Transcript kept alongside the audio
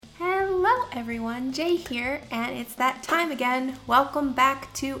everyone, Jay here, and it's that time again. Welcome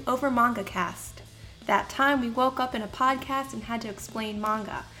back to Over Manga Cast. That time we woke up in a podcast and had to explain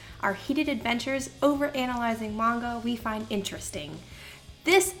manga. Our heated adventures over analyzing manga we find interesting.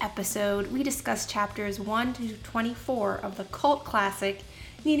 This episode, we discuss chapters 1 to 24 of the cult classic,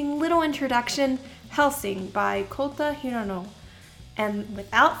 needing little introduction, Hellsing by Kota Hirano. And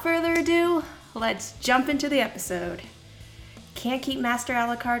without further ado, let's jump into the episode. Can't keep Master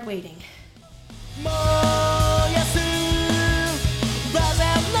Alucard waiting.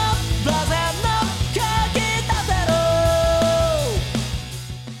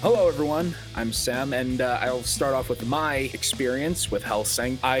 Hello everyone, I'm Sam, and I'll start off with my experience with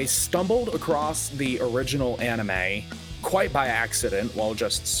Hellsing. I stumbled across the original anime quite by accident while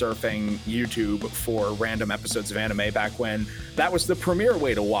just surfing YouTube for random episodes of anime back when that was the premier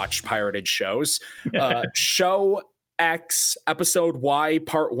way to watch pirated shows. Show X, episode Y,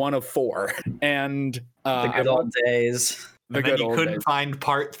 part 1 of 4. And the good old days. And then you couldn't find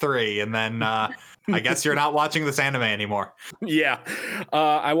part 3, and then I guess you're not watching this anime anymore. Yeah.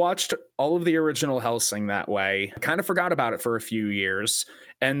 I watched all of the original Hellsing that way. Kind of forgot about it for a few years.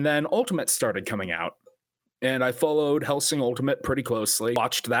 And then Ultimate started coming out. And I followed Hellsing Ultimate pretty closely.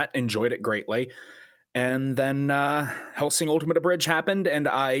 Watched that, enjoyed it greatly. And then Hellsing Ultimate Abridged happened, and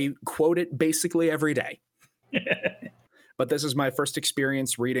I quote it basically every day. But this is my first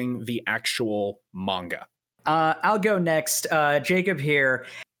experience reading the actual manga. I'll go next. Jacob here.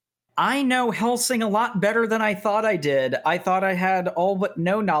 I know Hellsing a lot better than I thought I did. I thought I had all but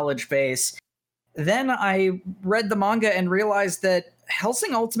no knowledge base. Then I read the manga and realized that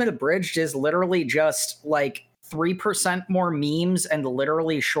Hellsing Ultimate Abridged is literally just like 3% more memes and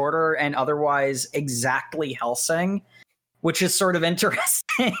literally shorter and otherwise exactly Hellsing, which is sort of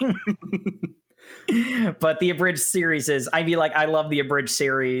interesting. But the Abridged series is, I love the Abridged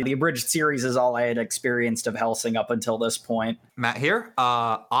series. The Abridged series is all I had experienced of Hellsing up until this point. Matt here.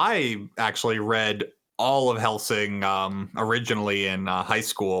 I actually read all of Hellsing originally in high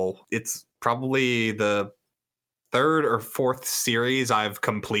school. It's probably the 3rd or 4th series I've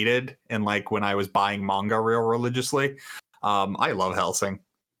completed in when I was buying manga real religiously. I love Hellsing.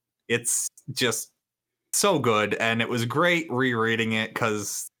 It's just so good, and it was great rereading it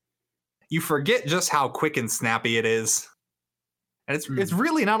because you forget just how quick and snappy it is. And it's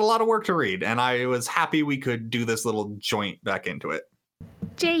really not a lot of work to read. And I was happy we could do this little joint back into it.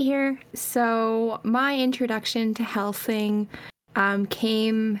 Jay here. So my introduction to Hellsing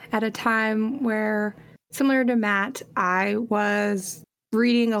came at a time where, similar to Matt, I was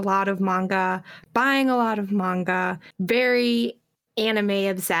reading a lot of manga, buying a lot of manga, very anime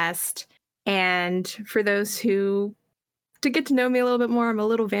obsessed. And for those who to get to know me a little bit more, I'm a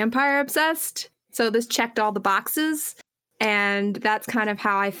little vampire obsessed. So this checked all the boxes. And that's kind of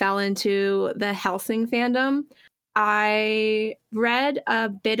how I fell into the Hellsing fandom. I read a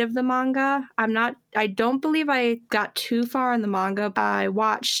bit of the manga. I don't believe I got too far in the manga, but I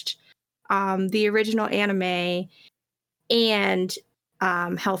watched the original anime and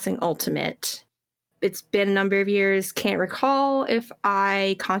Hellsing Ultimate. It's been a number of years. Can't recall if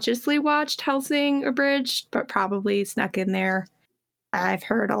I consciously watched Hellsing Abridged, but probably snuck in there. I've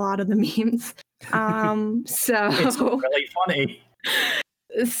heard a lot of the memes. So it's really funny.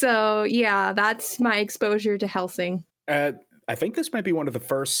 So yeah, that's my exposure to Hellsing. I think this might be one of the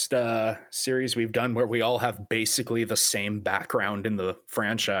first series we've done where we all have basically the same background in the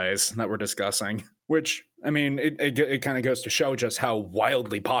franchise that we're discussing. Which, I mean, it kind of goes to show just how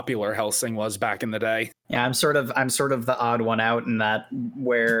wildly popular Hellsing was back in the day. Yeah, I'm sort of the odd one out in that,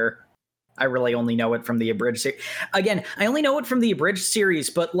 where I really only know it from the Abridged series. Again, I only know it from the Abridged series,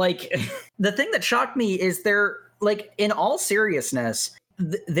 but the thing that shocked me is in all seriousness,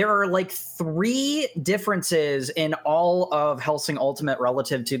 there are 3 differences in all of Hellsing Ultimate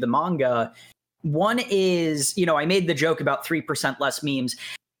relative to the manga. One is, I made the joke about 3% less memes.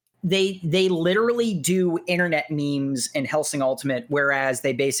 They literally do internet memes in Hellsing Ultimate, whereas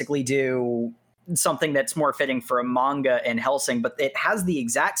they basically do something that's more fitting for a manga in Hellsing, but it has the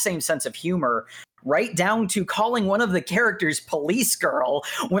exact same sense of humor, right down to calling one of the characters Police Girl.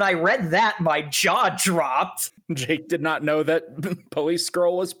 When I read that, my jaw dropped. Jake did not know that Police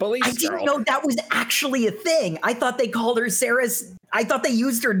Girl was Police Girl. I didn't know that was actually a thing. I thought they called her I thought they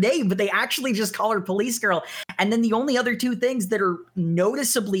used her name, but they actually just call her Police Girl. And then the only other 2 things that are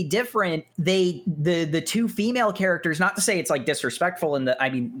noticeably different, the 2 female characters, not to say it's disrespectful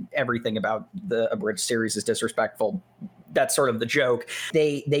everything about the Abridged series is disrespectful that's sort of the joke.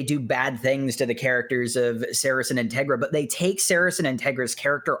 They do bad things to the characters of Ceres and Integra, but they take Ceres and Integra's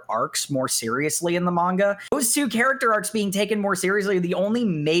character arcs more seriously in the manga. Those two character arcs being taken more seriously are the only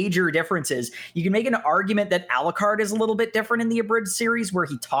major differences. You can make an argument that Alucard is a little bit different in the abridged series, where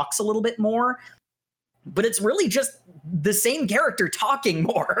he talks a little bit more, but it's really just the same character talking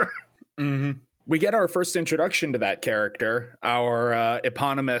more. Mm-hmm. We get our first introduction to that character, our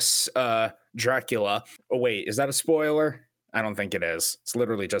eponymous Dracula. Oh, wait, is that a spoiler? I don't think it is. It's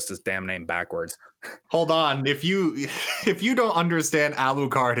literally just his damn name backwards. Hold on. If you don't understand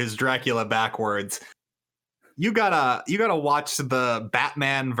Alucard as Dracula backwards, you gotta watch the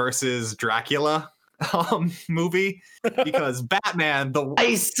Batman versus Dracula movie, because Batman,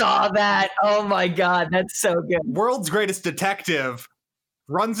 I saw that. Oh my god, that's so good. World's greatest detective,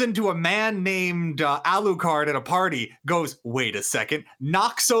 runs into a man named Alucard at a party, goes, wait a second,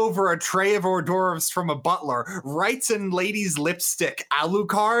 knocks over a tray of hors d'oeuvres from a butler, writes in lady's lipstick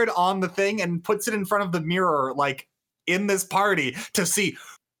Alucard on the thing, and puts it in front of the mirror, like, in this party, to see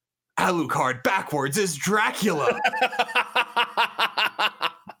Alucard backwards is Dracula.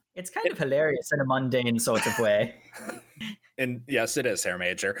 It's kind of hilarious in a mundane sort of way. And yes, it is, Hair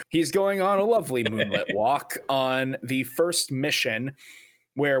Major. He's going on a lovely moonlit walk on the first mission,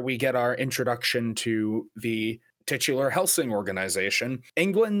 where we get our introduction to the titular Helsing organization,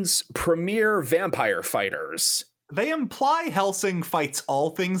 England's premier vampire fighters. They imply Helsing fights all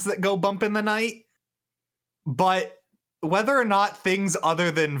things that go bump in the night, but whether or not things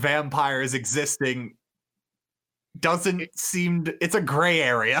other than vampires existing doesn't seem... It's a gray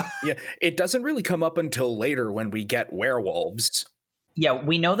area. Yeah, it doesn't really come up until later when we get werewolves. Yeah,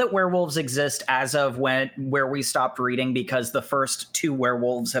 we know that werewolves exist as of where we stopped reading, because the first two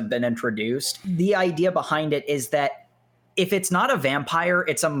werewolves have been introduced. The idea behind it is that if it's not a vampire,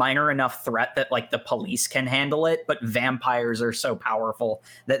 it's a minor enough threat that like the police can handle it, but vampires are so powerful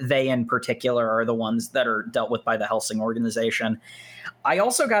that they in particular are the ones that are dealt with by the Helsing organization. I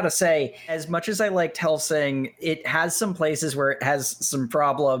also got to say, as much as I liked Helsing, it has some places where it has some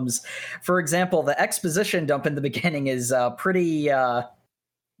problems. For example, the exposition dump in the beginning is pretty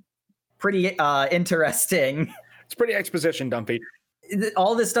interesting. It's pretty exposition dumpy.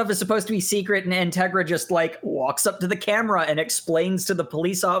 All this stuff is supposed to be secret, and Integra just like walks up to the camera and explains to the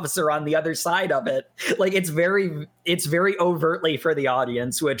police officer on the other side of it. Like it's very overtly for the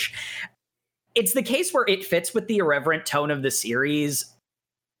audience, which it's the case where it fits with the irreverent tone of the series,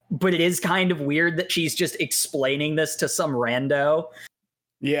 but it is kind of weird that she's just explaining this to some rando.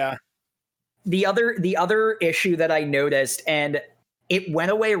 Yeah. The other issue that I noticed, and it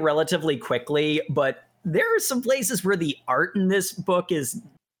went away relatively quickly, but there are some places where the art in this book is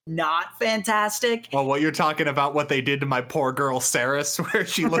not fantastic. Well, what you're talking about, what they did to my poor girl Ceres, where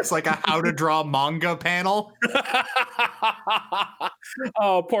she looks like a how to draw manga panel.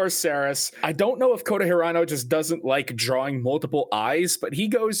 Oh, poor Ceres. I don't know if Kota Hirano just doesn't like drawing multiple eyes, but he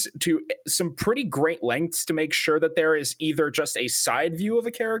goes to some pretty great lengths to make sure that there is either just a side view of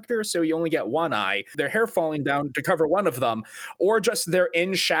a character, so you only get one eye, their hair falling down to cover one of them, or just they're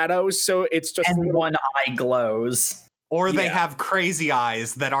in shadows, so it's just... And one eye glows. Or they have crazy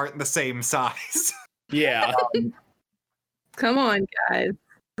eyes that aren't the same size. Yeah. Come on, guys.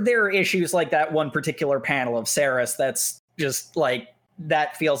 There are issues like that one particular panel of Ceres that's just like,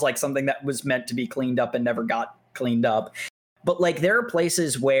 that feels like something that was meant to be cleaned up and never got cleaned up. But like there are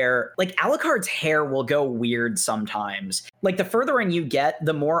places where like Alucard's hair will go weird sometimes. Like the further in you get,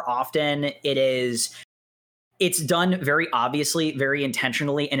 the more often it's done very obviously, very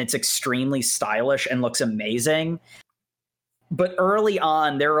intentionally, and it's extremely stylish and looks amazing. But early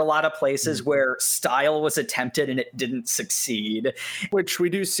on, there were a lot of places where style was attempted and it didn't succeed. Which we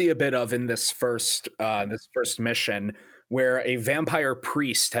do see a bit of in this first mission, where a vampire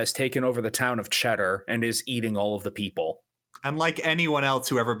priest has taken over the town of Cheddar and is eating all of the people. And like anyone else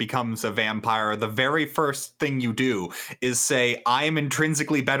who ever becomes a vampire, the very first thing you do is say, I am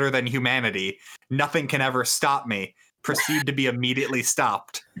intrinsically better than humanity. Nothing can ever stop me. Proceed to be immediately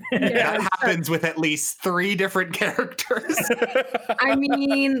stopped. Yeah. That happens with at least 3 different characters. I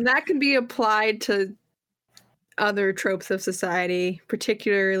mean, that can be applied to other tropes of society,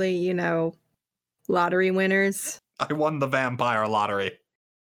 particularly, lottery winners. I won the vampire lottery.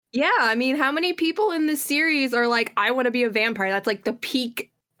 Yeah, I mean, how many people in this series are like, I want to be a vampire? That's like the peak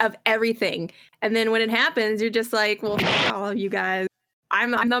of everything. And then when it happens, you're just like, well, f- all of you guys.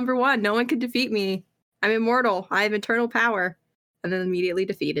 I'm number one. No one can defeat me. I'm immortal. I have eternal power. And then immediately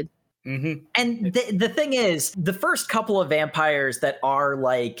defeated. Mm-hmm. And the thing is, the first couple of vampires that are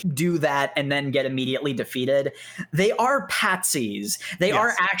like do that and then get immediately defeated, they are patsies. They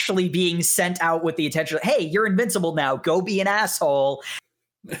are actually being sent out with the intention of, hey, you're invincible now, go be an asshole.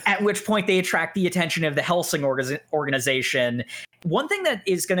 At which point they attract the attention of the Hellsing organization. One thing that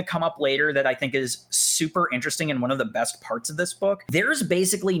is going to come up later that I think is super interesting and one of the best parts of this book, there's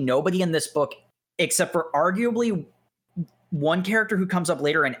basically nobody in this book except for arguably one character who comes up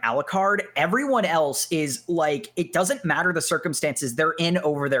later in Alucard. Everyone else is like, it doesn't matter the circumstances, they're in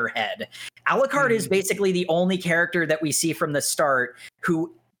over their head. Alucard is basically the only character that we see from the start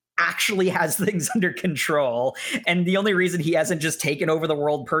who actually has things under control. And the only reason he hasn't just taken over the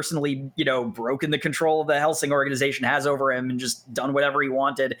world personally, broken the control of the Hellsing organization has over him and just done whatever he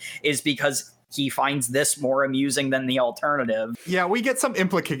wanted is because he finds this more amusing than the alternative. Yeah, we get some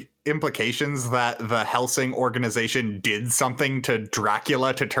implications that the Hellsing organization did something to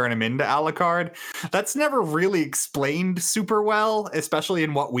Dracula to turn him into Alucard. That's never really explained super well, especially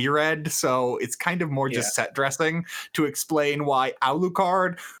in what we read. So it's kind of more just set dressing to explain why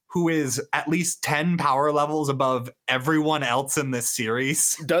Alucard, who is at least 10 power levels above everyone else in this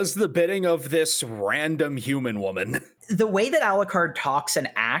series, does the bidding of this random human woman. The way that Alucard talks and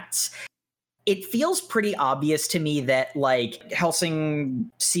acts, it feels pretty obvious to me that like Hellsing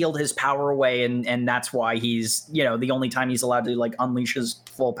sealed his power away and that's why he's, the only time he's allowed to like unleash his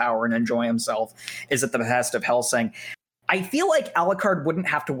full power and enjoy himself is at the behest of Hellsing. I feel like Alucard wouldn't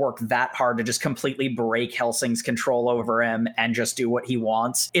have to work that hard to just completely break Hellsing's control over him and just do what he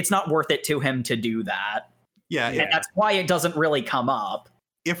wants. It's not worth it to him to do that. Yeah. And that's why it doesn't really come up.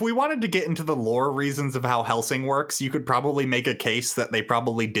 If we wanted to get into the lore reasons of how Hellsing works, you could probably make a case that they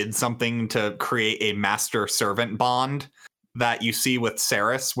probably did something to create a master-servant bond that you see with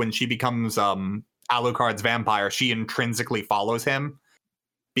Cerys when she becomes Alucard's vampire. She intrinsically follows him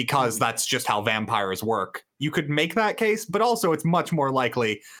because that's just how vampires work. You could make that case, but also it's much more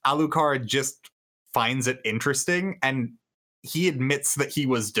likely Alucard just finds it interesting and he admits that he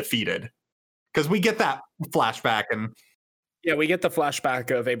was defeated. Because we get that flashback and... Yeah, we get the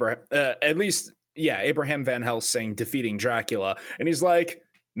flashback of Abraham Van Helsing defeating Dracula. And he's like,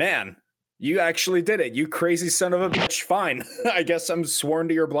 man, you actually did it. You crazy son of a bitch. Fine. I guess I'm sworn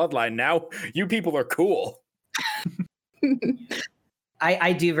to your bloodline now. You people are cool.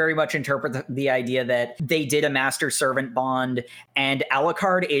 I do very much interpret the idea that they did a master-servant bond, and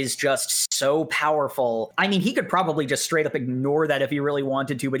Alucard is just so powerful. I mean, he could probably just straight up ignore that if he really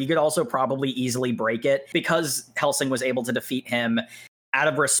wanted to, but he could also probably easily break it because Hellsing was able to defeat him out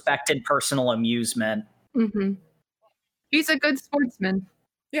of respect and personal amusement. Mm-hmm. He's a good sportsman.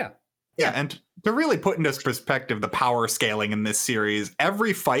 Yeah. Yeah, and to really put into perspective the power scaling in this series,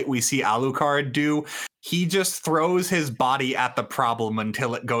 every fight we see Alucard do, he just throws his body at the problem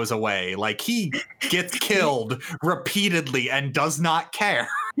until it goes away. Like, he gets killed repeatedly and does not care.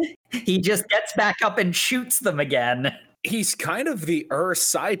 He just gets back up and shoots them again. He's kind of the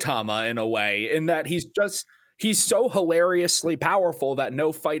Saitama in a way, in that he's so hilariously powerful that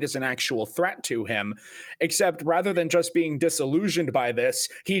no fight is an actual threat to him, except rather than just being disillusioned by this,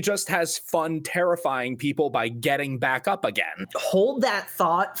 he just has fun terrifying people by getting back up again. Hold that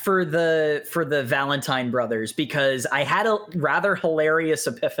thought for the Valentine brothers, because I had a rather hilarious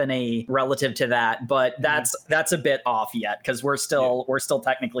epiphany relative to that, but that's a bit off yet, because we're still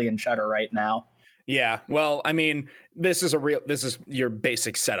technically in Cheddar right now. Yeah, well, I mean, this is your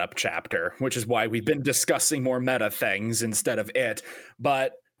basic setup chapter, which is why we've been discussing more meta things instead of it.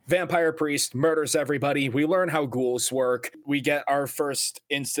 But Vampire Priest murders everybody. We learn how ghouls work. We get our first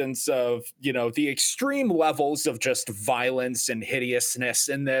instance of, the extreme levels of just violence and hideousness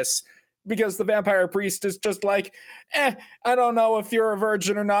in this. Because the Vampire Priest is just like, I don't know if you're a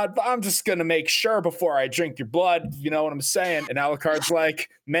virgin or not, but I'm just going to make sure before I drink your blood. You know what I'm saying? And Alucard's like,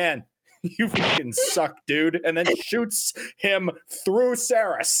 man, you fucking suck, dude. And then shoots him through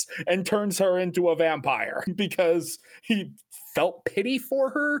Cerys and turns her into a vampire because he felt pity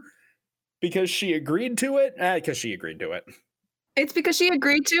for her because she agreed to it. Because she agreed to it. It's because she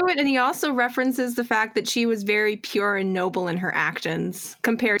agreed to it, and he also references the fact that she was very pure and noble in her actions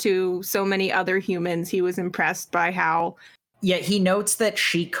compared to so many other humans. He was impressed by how... Yeah, he notes that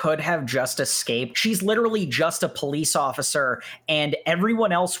she could have just escaped. She's literally just a police officer, and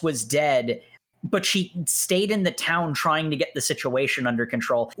everyone else was dead, but she stayed in the town trying to get the situation under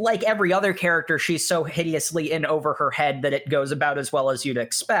control. Like every other character, she's so hideously in over her head that it goes about as well as you'd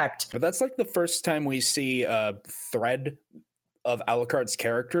expect. But that's like the first time we see a thread of Alucard's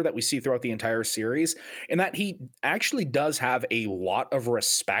character that we see throughout the entire series, in that he actually does have a lot of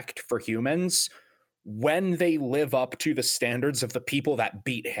respect for humans, when they live up to the standards of the people that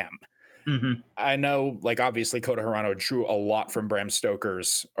beat him. Mm-hmm. I know, like, obviously Kota Hirano drew a lot from Bram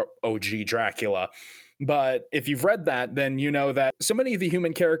Stoker's OG Dracula, but if you've read that, then you know that so many of the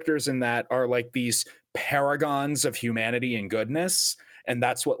human characters in that are like these paragons of humanity and goodness, and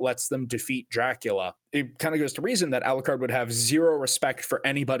that's what lets them defeat Dracula. It kind of goes to reason that Alucard would have zero respect for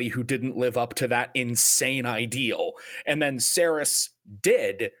anybody who didn't live up to that insane ideal, and then Cerys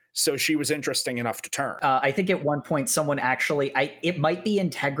did, so she was interesting enough to turn. I think at one point someone actually, it might be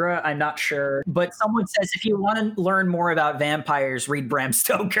Integra, I'm not sure, but someone says if you want to learn more about vampires, read Bram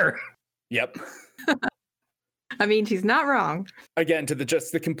Stoker. Yep. I mean, she's not wrong. Again, to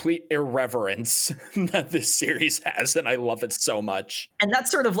the complete irreverence that this series has, and I love it so much. And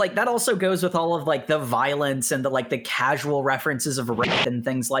that's sort of like, that also goes with all of like the violence and the casual references of rape and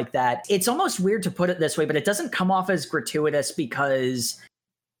things like that. It's almost weird to put it this way, but it doesn't come off as gratuitous because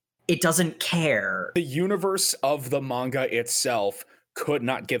it doesn't care. The universe of the manga itself could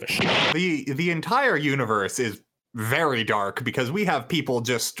not give a shit. The entire universe is very dark because we have people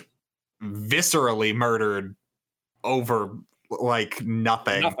just viscerally murdered over like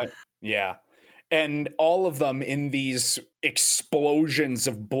nothing. Yeah. And all of them in these explosions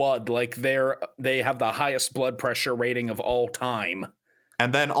of blood, like they have the highest blood pressure rating of all time.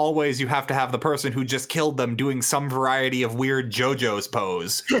 And then always you have to have the person who just killed them doing some variety of weird JoJo's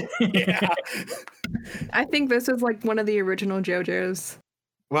pose. Yeah. I think this was like one of the original JoJo's.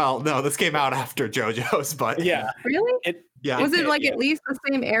 Well, no, this came out after JoJo's, but Yeah. Really? Was it like yeah. at least the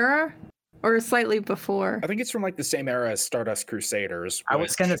same era? Or slightly before? I think it's from like the same era as Stardust Crusaders. I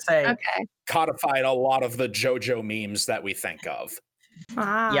was going to say, Okay. Codified a lot of the JoJo memes that we think of.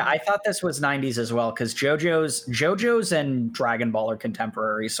 Ah. yeah, I thought this was 90s as well because JoJo's and Dragon Ball are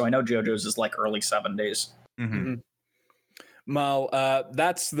contemporary, so I know JoJo's is like early 70s. Mm-hmm. Well,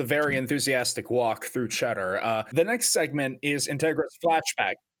 that's the very enthusiastic walk through Cheddar. The next segment is Integra's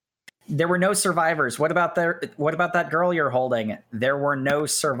flashback. There were no survivors. What about that girl you're holding? There were no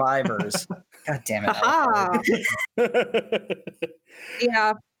survivors. God damn it. Aha.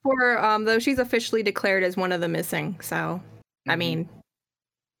 Yeah, for though she's officially declared as one of the missing. So, I mean,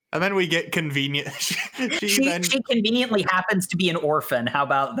 And then we get convenient. She conveniently happens to be an orphan. How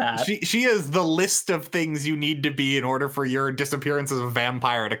about that? She is the list of things you need to be in order for your disappearance as a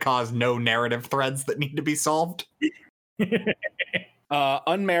vampire to cause no narrative threads that need to be solved.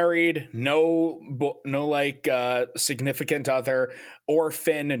 Unmarried, no significant other,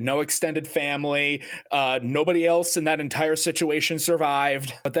 orphan, no extended family, nobody else in that entire situation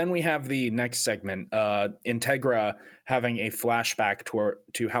survived. But then we have the next segment, Integra having a flashback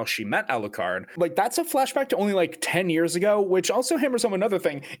to how she met Alucard. Like, that's a flashback to only like 10 years ago, which also hammers home another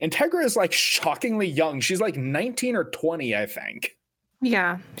thing. Integra is like shockingly young. She's like 19 or 20, I think.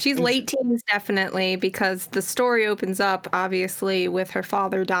 yeah, she's late teens definitely, because the story opens up obviously with her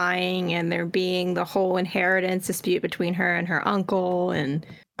father dying and there being the whole inheritance dispute between her and her uncle. And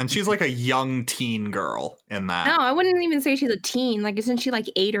she's like a young teen girl in that. no, I wouldn't even say she's a teen. Like, isn't she like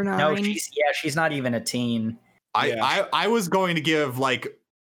 8 or 9? No, she's not even a teen. I was going to give like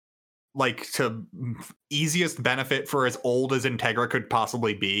to easiest benefit for as old as Integra could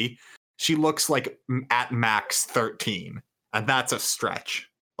possibly be. She looks like at max 13. And that's a stretch.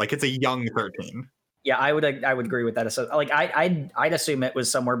 Like, it's a young 13. Yeah, I would agree with that. So, like, I'd assume it was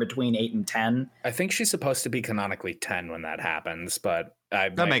somewhere between 8 and 10. I think she's supposed to be canonically 10 when that happens, but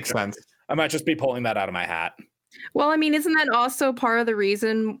That makes sense. I might just be pulling that out of my hat. Well, I mean, isn't that also part of the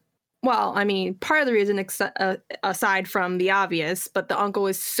reason? Well, I mean, part of the reason, aside from the obvious, but the uncle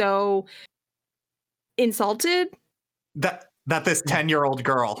is so insulted. That this 10-year-old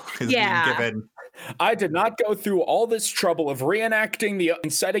girl is being given. I did not go through all this trouble of reenacting the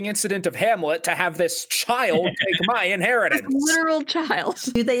inciting incident of Hamlet to have this child take my inheritance. This literal child.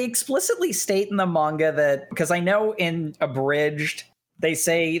 Do they explicitly state in the manga that, because I know in Abridged, they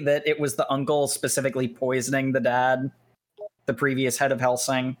say that it was the uncle specifically poisoning the dad, the previous head of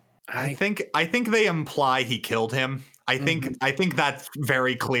Hellsing? I think they imply he killed him. I think that's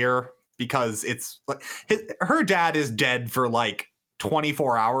very clear because it's like her dad is dead for like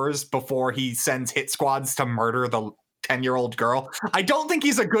 24 hours before he sends hit squads to murder the 10-year-old girl. I don't think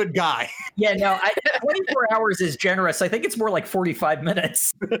he's a good guy. Yeah, no, 24 hours is generous. I think it's more like 45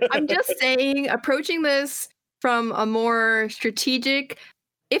 minutes. I'm just saying, approaching this from a more strategic,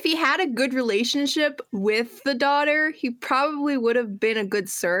 if he had a good relationship with the daughter, he probably would have been a good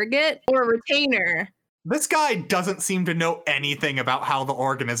surrogate or a retainer. This guy doesn't seem to know anything about how the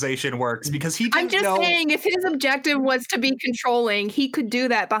organization works because he didn't know. I'm just saying, if his objective was to be controlling, he could do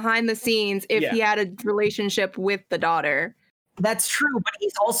that behind the scenes if he had a relationship with the daughter. That's true, but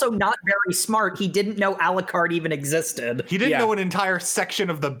he's also not very smart. He didn't know Alucard even existed. He didn't know an entire section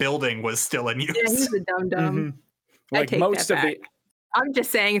of the building was still in use. Yeah, he's a dum-dum. Mm-hmm. Like most of the I'm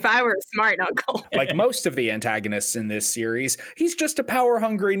just saying, if I were a smart uncle. like most of the antagonists in this series, he's just a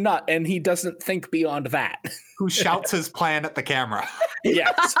power-hungry nut, and he doesn't think beyond that. Who shouts his plan at the camera.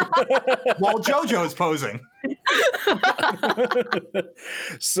 Yes. While JoJo's posing.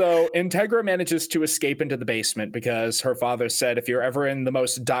 So Integra manages to escape into the basement because her father said, if you're ever in the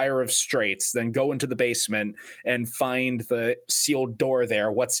most dire of straits, then go into the basement and find the sealed door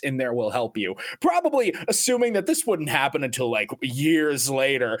there. What's in there will help you. Probably assuming that this wouldn't happen until like years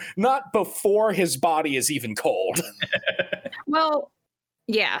later, not before his body is even cold. Well,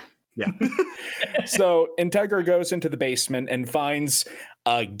 yeah. Yeah. So Integra goes into the basement and finds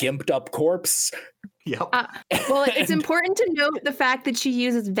a gimped up corpse. Yep. Well, it's important to note the fact that she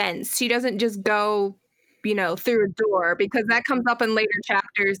uses vents. She doesn't just go, through a door, because that comes up in later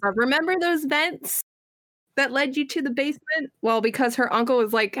chapters of, remember those vents that led you to the basement? Well, because her uncle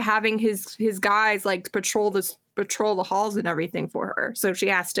is like having his guys like patrol the halls and everything for her. So she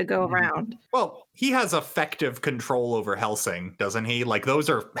has to go around. Well, he has effective control over Hellsing, doesn't he? Like, those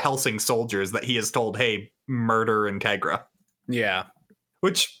are Hellsing soldiers that he has told, hey, murder Integra. Yeah.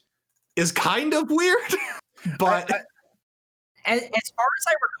 Which is kind of weird, but... As far as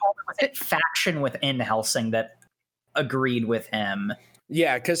I recall, there was a faction within Hellsing that agreed with him.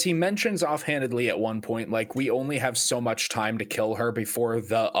 Yeah, because he mentions offhandedly at one point, like, we only have so much time to kill her before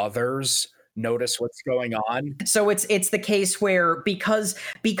the others notice what's going on. So it's the case where because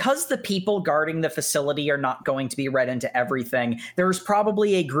the people guarding the facility are not going to be read into everything, there's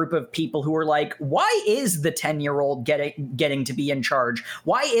probably a group of people who are like, why is the 10-year-old getting to be in charge?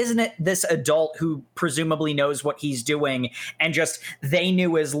 Why isn't it this adult who presumably knows what he's doing, and just they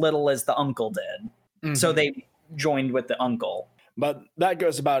knew as little as the uncle did? Mm-hmm. So they joined with the uncle. But that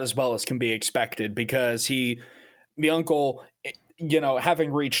goes about as well as can be expected, because the uncle,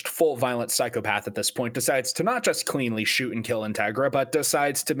 having reached full violent psychopath at this point, decides to not just cleanly shoot and kill Integra, but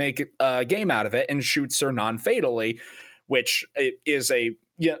decides to make a game out of it and shoots her non-fatally, which is a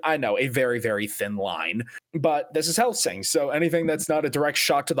very, very thin line. But this is Hellsing, so anything that's not a direct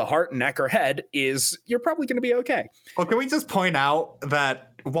shot to the heart, neck, or head you're probably going to be okay. Well, can we just point out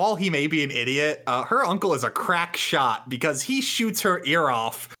that while he may be an idiot, her uncle is a crack shot because he shoots her ear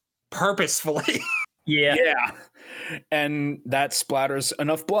off purposefully. Yeah. And that splatters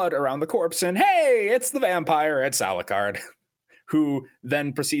enough blood around the corpse, and hey, it's the vampire, it's Alucard, who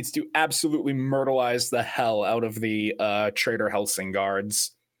then proceeds to absolutely myrtleize the hell out of the traitor Hellsing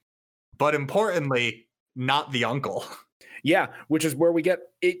guards. But importantly, not the uncle. Yeah, which is where we get,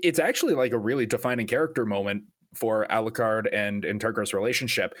 it's actually like a really defining character moment for Alucard and Integra's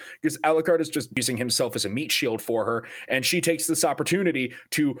relationship, because Alucard is just using himself as a meat shield for her, and she takes this opportunity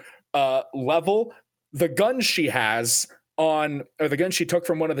to level the gun she has the gun she took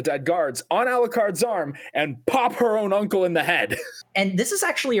from one of the dead guards on Alucard's arm and pop her own uncle in the head. And this is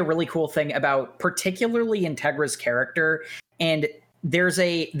actually a really cool thing about particularly Integra's character. And there's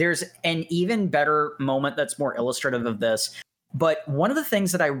an even better moment that's more illustrative of this. But one of the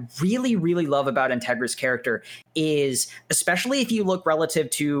things that I really, really love about Integra's character is, especially if you look relative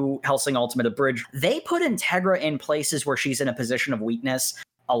to Hellsing Ultimate Abridged, they put Integra in places where she's in a position of weakness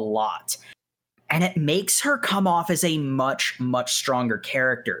a lot. And it makes her come off as a much, much stronger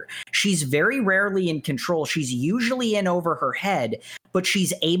character. She's very rarely in control. She's usually in over her head, but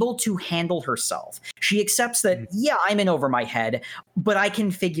she's able to handle herself. She accepts that, yeah, I'm in over my head, but I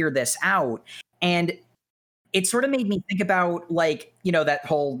can figure this out. And it sort of made me think about, like, that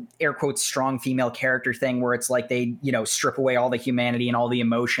whole air quotes strong female character thing where it's like they, strip away all the humanity and all the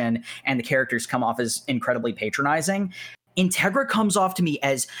emotion, and the characters come off as incredibly patronizing. Integra comes off to me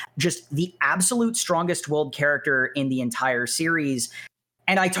as just the absolute strongest willed character in the entire series.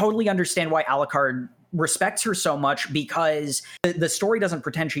 And I totally understand why Alucard respects her so much, because the story doesn't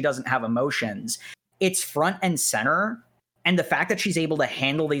pretend she doesn't have emotions. It's front and center. And the fact that she's able to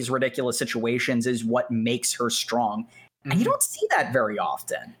handle these ridiculous situations is what makes her strong. And you don't see that very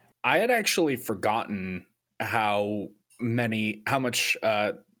often. I had actually forgotten how much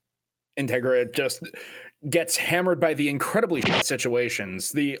Integra just gets hammered by the incredibly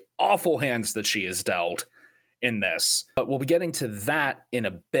situations, the awful hands that she is dealt in this. But we'll be getting to that in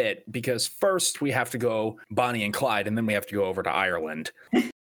a bit, because first we have to go Bonnie and Clyde, and then we have to go over to Ireland.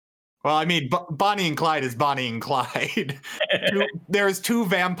 Well, I mean, Bonnie and Clyde is Bonnie and Clyde. There's two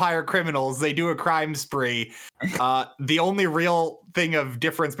vampire criminals. They do a crime spree. The only real thing of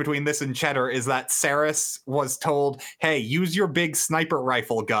difference between this and Cheddar is that Saris was told, hey, use your big sniper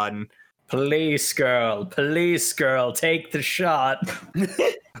rifle gun. Police girl, take the shot.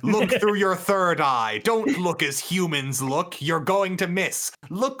 Look through your third eye. Don't look as humans look. You're going to miss.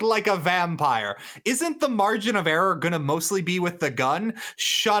 Look like a vampire. Isn't the margin of error gonna mostly be with the gun?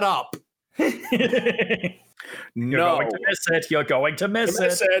 Shut up. You're going to miss it. You're going to miss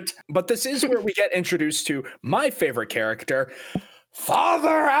it. But this is where we get introduced to my favorite character,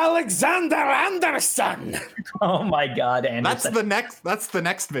 Father Alexander Anderson. Oh my God, Anderson. That's the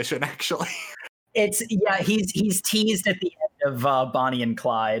next mission, actually. He's teased at the end of Bonnie and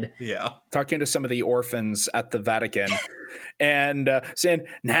Clyde. Yeah. Talking to some of the orphans at the Vatican and saying,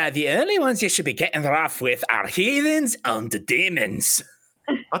 nah, the only ones you should be getting rough with are heathens and the demons.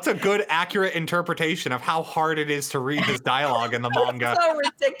 That's a good, accurate interpretation of how hard it is to read this dialogue in the manga. So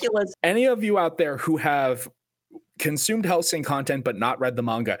ridiculous. Any of you out there who have consumed Hellsing content but not read the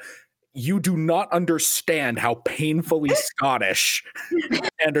manga, you do not understand how painfully Scottish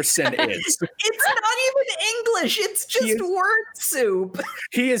Anderson is. It's not even English. It's just word soup.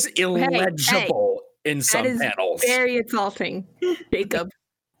 He is illegible in some panels. Very insulting, Jacob.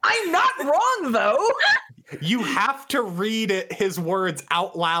 I'm not wrong, though. You have to read his words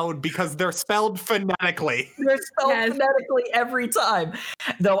out loud because they're spelled phonetically. They're spelled phonetically every time.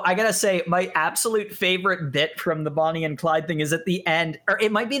 Though I gotta say, my absolute favorite bit from the Bonnie and Clyde thing is at the end, or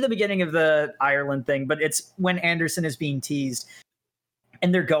it might be the beginning of the Ireland thing, but it's when Anderson is being teased.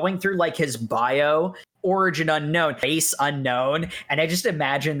 And they're going through like his bio, origin unknown, race unknown, and I just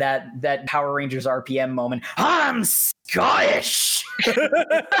imagine that Power Rangers RPM moment. I'm Scottish.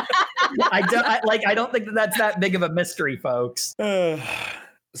 I don't think that's that big of a mystery, folks.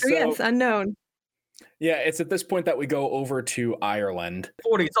 Yes, unknown. Yeah, it's at this point that we go over to Ireland.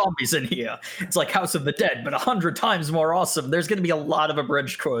 40 zombies in here. It's like House of the Dead, but 100 times more awesome. There's going to be a lot of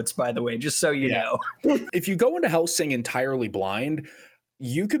abridged quotes, by the way, just so you know. If you go into Hellsing entirely blind,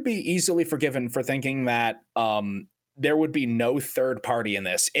 you could be easily forgiven for thinking that there would be no third party in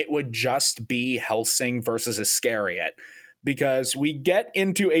this. It would just be Hellsing versus Iscariot, because we get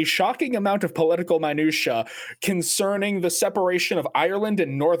into a shocking amount of political minutia concerning the separation of Ireland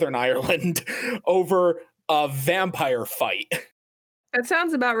and Northern Ireland over a vampire fight. That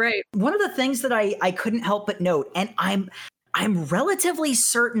sounds about right. One of the things that I couldn't help but note, and I'm relatively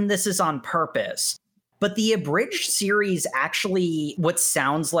certain this is on purpose, but the abridged series actually what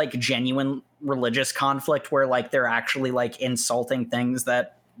sounds like genuine religious conflict where like they're actually like insulting things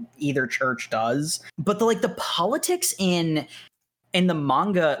that either church does. But the politics in the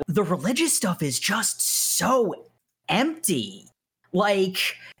manga, the religious stuff is just so empty. Like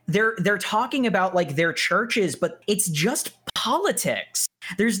they're talking about like their churches, but it's just politics.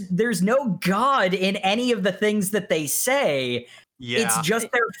 There's no God in any of the things that they say. Yeah. It's just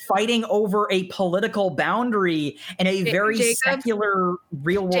they're fighting over a political boundary in a very secular,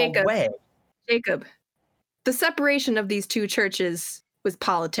 real world way. Jacob, the separation of these two churches was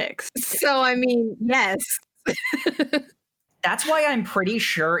politics. So, I mean, yes. That's why I'm pretty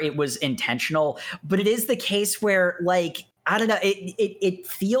sure it was intentional. But it is the case where, like, I don't know, it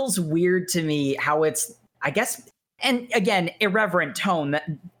feels weird to me how it's, I guess, and again, irreverent tone. That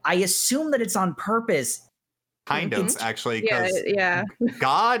I assume that it's on purpose. Kind of, actually, because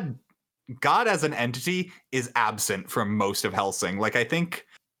God as an entity is absent from most of Hellsing. Like, I think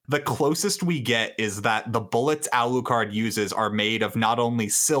the closest we get is that the bullets Alucard uses are made of not only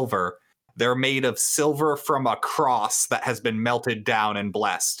silver, they're made of silver from a cross that has been melted down and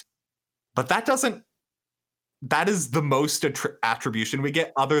blessed. But that is the most attribution we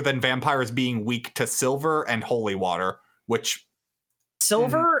get, other than vampires being weak to silver and holy water, which...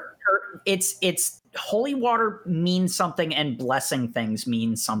 Silver, it's holy water means something and blessing things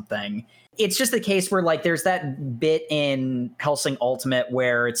means something. It's just the case where like there's that bit in Hellsing Ultimate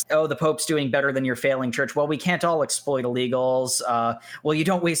where it's, oh, the Pope's doing better than your failing church. Well, we can't all exploit illegals. Well, you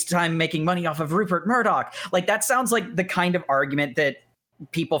don't waste time making money off of Rupert Murdoch. Like that sounds like the kind of argument that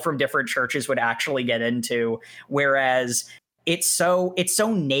people from different churches would actually get into. Whereas it's so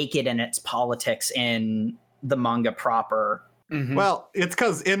naked in its politics in the manga proper. Mm-hmm. Well, it's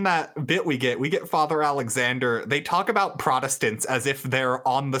because in that bit we get Father Alexander. They talk about Protestants as if they're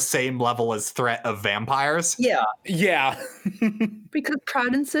on the same level as threat of vampires. Yeah. Yeah. Because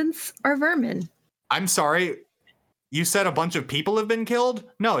Protestants are vermin. I'm sorry. You said a bunch of people have been killed?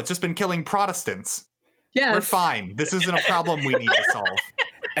 No, it's just been killing Protestants. Yes. We're fine. This isn't a problem we need to solve.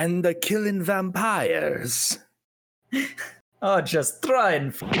 And the killing vampires. Oh, just try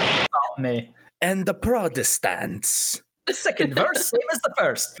and stop me. And the Protestants. The second verse, same as the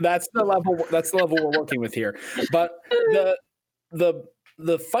first. That's the level we're working with here. But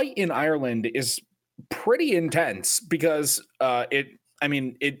the fight in Ireland is pretty intense because it I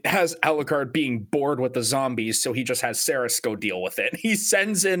mean, it has Alucard being bored with the zombies, so he just has Cerys go deal with it. He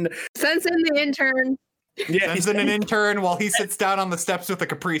sends in the intern. Yeah, Sends in an intern while he sits down on the steps with a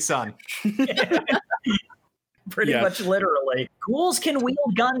Capri Sun. Pretty much literally. Ghouls can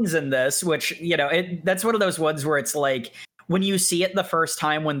wield guns in this, which, that's one of those ones where it's like, when you see it the first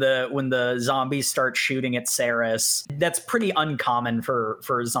time when the zombies start shooting at Cerys, that's pretty uncommon for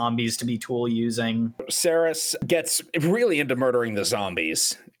zombies to be tool using. Cerys gets really into murdering the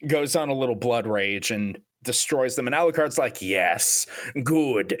zombies, goes on a little blood rage and destroys them. And Alucard's like, yes,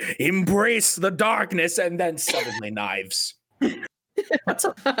 good, embrace the darkness, and then suddenly knives. What's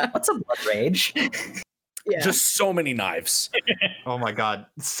a blood rage? Yeah. Just so many knives. Oh my god.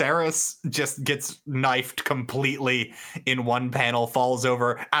 Cerys just gets knifed completely in one panel, falls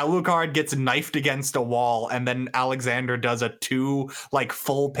over. Alucard gets knifed against a wall, and then Alexander does a 2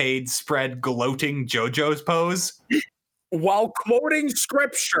 full page spread gloating JoJo's pose. While quoting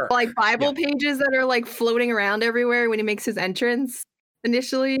scripture. Like Bible pages that are like floating around everywhere when he makes his entrance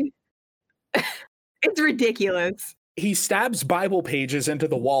initially. It's ridiculous. He stabs Bible pages into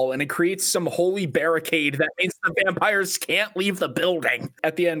the wall, and it creates some holy barricade that means the vampires can't leave the building.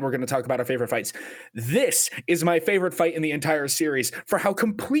 At the end, we're going to talk about our favorite fights. This is my favorite fight in the entire series for how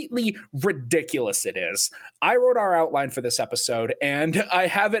completely ridiculous it is. I wrote our outline for this episode, and I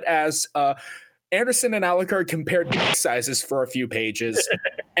have it as Anderson and Alucard compared dick sizes for a few pages,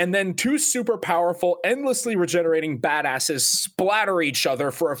 and then 2 super powerful, endlessly regenerating badasses splatter each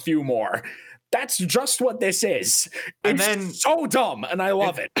other for a few more. That's just what this is. And It's then so dumb, and I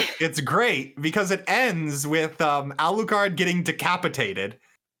love it. It's great because it ends with Alucard getting decapitated,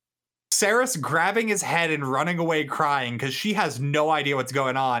 Cerys grabbing his head and running away crying because she has no idea what's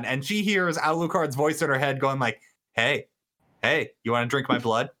going on, and she hears Alucard's voice in her head going like, hey, you want to drink my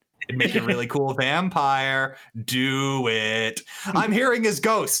blood? It'd make a really cool vampire. Do it. I'm hearing his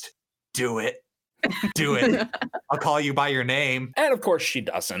ghost. Do it. Do it. I'll call you by your name. And of course she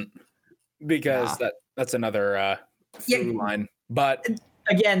doesn't, because that's another through line. But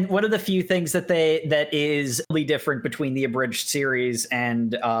again, one of the few things that is really different between the abridged series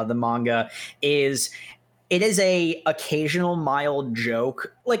and the manga is it is a occasional mild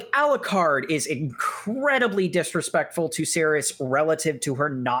joke. Like, Alucard is incredibly disrespectful to Cerys relative to her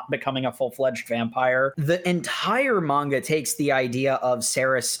not becoming a full-fledged vampire. The entire manga takes the idea of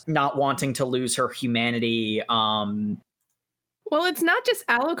Cerys not wanting to lose her humanity. Well, it's not just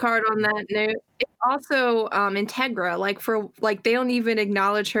Alucard on that note. It's also Integra. They don't even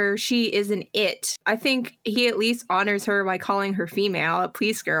acknowledge her. She is an it. I think he at least honors her by calling her female, a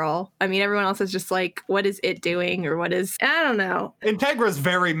police girl. I mean, everyone else is just like, what is it doing? Or what is, I don't know. Integra's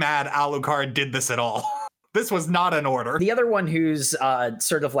very mad Alucard did this at all. This was not an order. The other one who's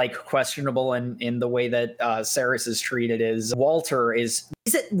sort of like questionable in the way that Cerys is treated is Walter is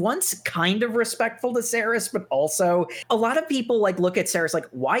at once kind of respectful to Cerys, but also a lot of people look at Cerys like,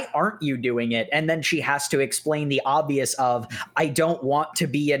 why aren't you doing it? And then she has to explain the obvious of, I don't want to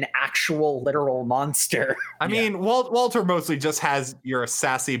be an actual literal monster. I mean, Walter mostly just has your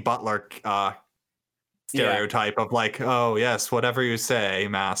sassy butler stereotype of like, oh yes, whatever you say,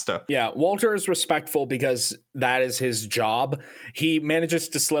 master. Yeah, Walter is respectful because that is his job. He manages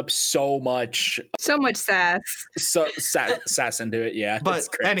to slip so much sass. Sass into it, yeah. But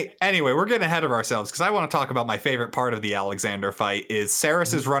anyway, we're getting ahead of ourselves because I want to talk about my favorite part of the Alexander fight is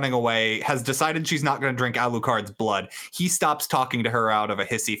Cerys is running away, has decided she's not going to drink Alucard's blood. He stops talking to her out of a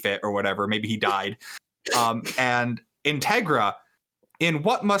hissy fit or whatever. Maybe he died. And Integra, in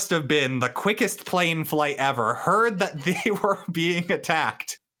what must have been the quickest plane flight ever, heard that they were being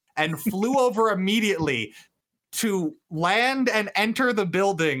attacked and flew over immediately to land and enter the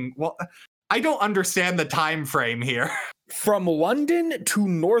building. Well, I don't understand the time frame here. From London to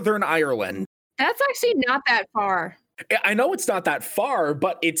Northern Ireland. That's actually not that far. I know it's not that far,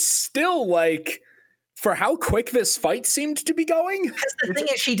 but it's still for how quick this fight seemed to be going. Because the thing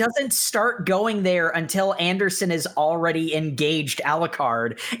is, she doesn't start going there until Anderson is already engaged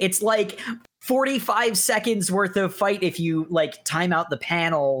Alucard. It's 45 seconds worth of fight if you time out the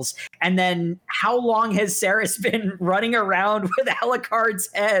panels. And then how long has Cerys been running around with Alucard's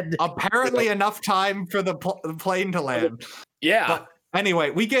head? Apparently enough time for the plane to land. Yeah. But anyway,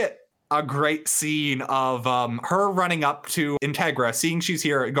 we get a great scene of her running up to Integra, seeing she's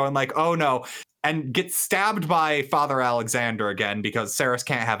here, going like, oh no, and gets stabbed by Father Alexander again because Cerys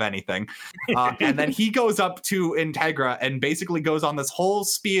can't have anything. And then he goes up to Integra and basically goes on this whole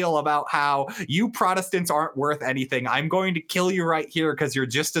spiel about how you Protestants aren't worth anything. I'm going to kill you right here because you're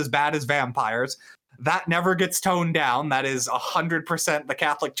just as bad as vampires. That never gets toned down. That is 100% the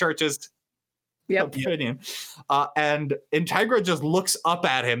Catholic Church's Yep. opinion. And Integra just looks up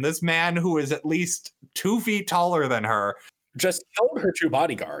at him, this man who is at least 2 feet taller than her. Just killed her 2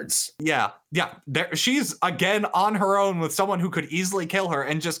 bodyguards. Yeah. She's again on her own with someone who could easily kill her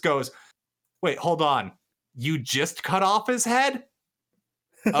and just goes, wait, hold on. You just cut off his head?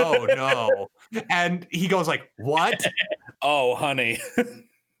 Oh no. And he goes like, what? Oh, honey.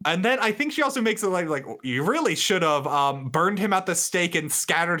 And then I think she also makes it like you really should have burned him at the stake and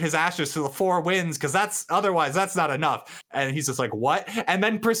scattered his ashes to the 4 winds, because otherwise that's not enough. And he's just like, what? And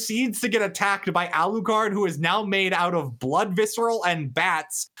then proceeds to get attacked by Alucard, who is now made out of blood visceral and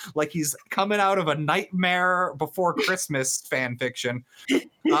bats, like he's coming out of a Nightmare Before Christmas fan fiction.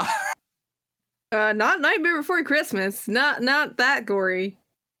 Not Nightmare Before Christmas. Not that gory.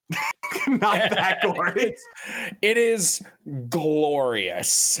 Not that gory. It is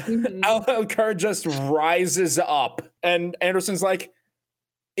glorious. Mhm. Alucard just rises up, and Anderson's like,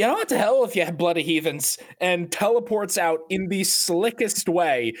 you know what the hell if you have bloody heathens, and teleports out in the slickest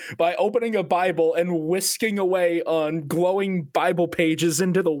way by opening a Bible and whisking away on glowing Bible pages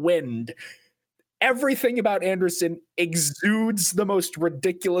into the wind. Everything about Anderson exudes the most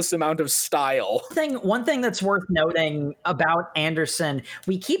ridiculous amount of style. One thing that's worth noting about Anderson,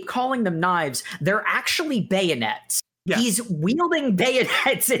 we keep calling them knives. They're actually bayonets. Yeah. He's wielding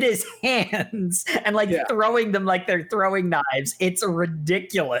bayonets in his hands and throwing them like they're throwing knives. It's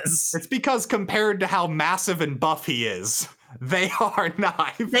ridiculous. It's because compared to how massive and buff he is, they are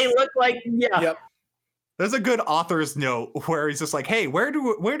knives. They look like, Yep. There's a good author's note where he's just like, hey, where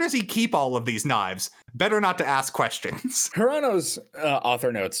does he keep all of these knives? Better not to ask questions. Hirano's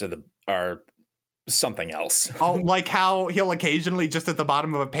author notes are something else. Oh, like how he'll occasionally just at the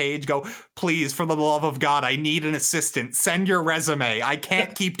bottom of a page go, please, for the love of God, I need an assistant. Send your resume. I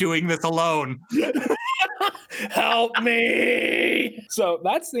can't keep doing this alone. Help me! So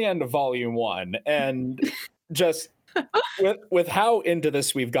that's the end of volume 1. And just with how into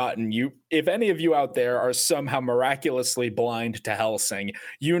this we've gotten, if any of you out there are somehow miraculously blind to Hellsing,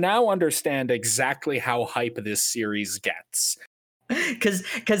 you now understand exactly how hype this series gets. Because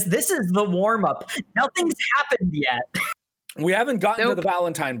this is the warm-up. Nothing's happened yet. We haven't gotten to Nope. the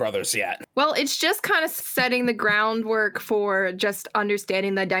Valentine brothers yet. Well, it's just kind of setting the groundwork for just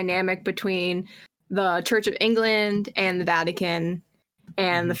understanding the dynamic between the Church of England and the Vatican,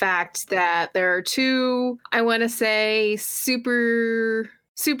 and the fact that there are 2, I want to say,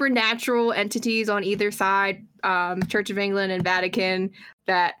 supernatural entities on either side, Church of England and Vatican,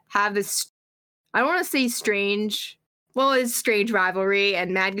 that have this, I don't want to say strange rivalry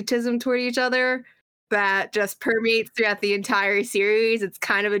and magnetism toward each other that just permeates throughout the entire series. It's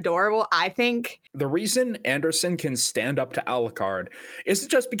kind of adorable, I think. The reason Anderson can stand up to Alucard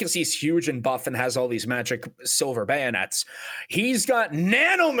isn't just because he's huge and buff and has all these magic silver bayonets. He's got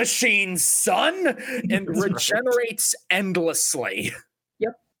nanomachines, son, and regenerates endlessly.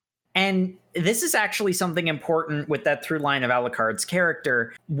 Yep. And this is actually something important with that through line of Alucard's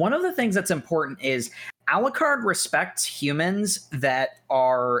character. One of the things that's important is Alucard respects humans that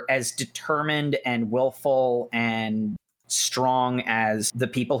are as determined and willful and strong as the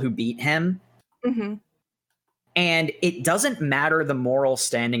people who beat him. Mm-hmm. And it doesn't matter the moral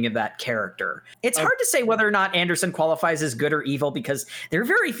standing of that character. It's hard to say whether or not Anderson qualifies as good or evil because there's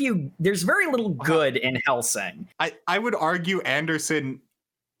very little good in Hellsing. I would argue Anderson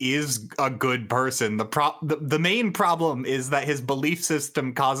is a good person. The main problem is that his belief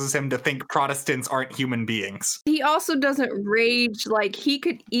system causes him to think Protestants aren't human beings. He also doesn't rage. Like, he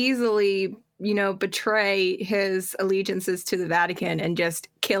could easily, betray his allegiances to the Vatican and just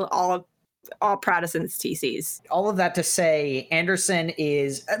kill all Protestants TCs. All of that to say, Anderson's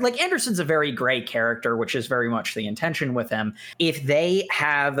a very gray character, which is very much the intention with him. If they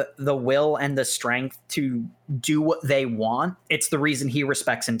have the will and the strength to do what they want, it's the reason he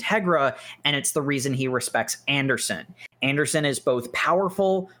respects Integra, and it's the reason he respects Anderson. Anderson is both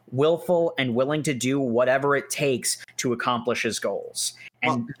powerful, willful, and willing to do whatever it takes to accomplish his goals.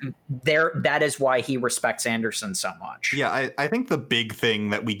 And that is why he respects Anderson so much. Yeah, I think the big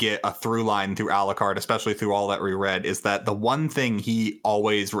thing that we get a through line through Alucard, especially through all that we read, is that the one thing he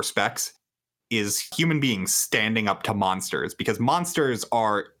always respects is human beings standing up to monsters, because monsters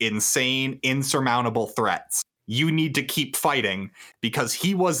are insane, insurmountable threats. You need to keep fighting because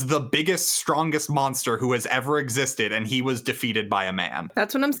he was the biggest, strongest monster who has ever existed, and he was defeated by a man.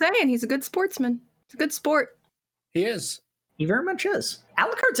 That's what I'm saying. He's a good sportsman. It's a good sport. He is. He very much is.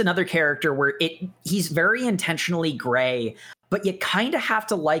 Alucard's another character where he's very intentionally gray, but you kind of have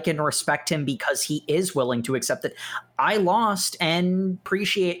to like and respect him because he is willing to accept that I lost and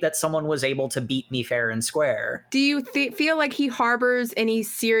appreciate that someone was able to beat me fair and square. Do you feel like he harbors any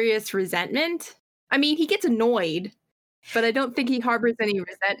serious resentment? I mean, he gets annoyed, but I don't think he harbors any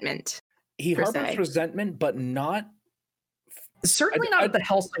resentment. He per harbors se. resentment, but not. Certainly not at the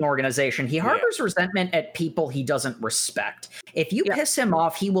Hellsing organization. He harbors resentment at people he doesn't respect. If you piss him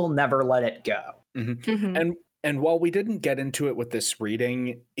off, he will never let it go. And while we didn't get into it with this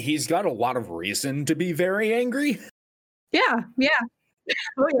reading, he's got a lot of reason to be very angry. Yeah.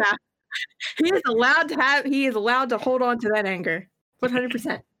 Oh yeah. He is allowed to hold on to that anger.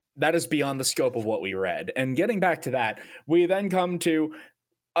 100%. That is beyond the scope of what we read. And getting back to that, we then come to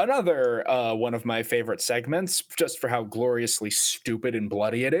another one of my favorite segments, just for how gloriously stupid and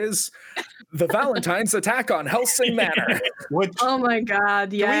bloody it is. The Valentine's attack on Hellsing Manor. Which, Oh my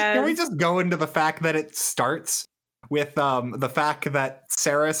god, yes. can we just go into the fact that it starts with the fact that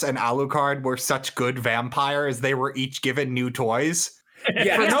Ceres and Alucard were such good vampires, they were each given new toys?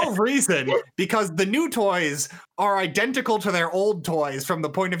 Yeah. For no reason, because the new toys are identical to their old toys from the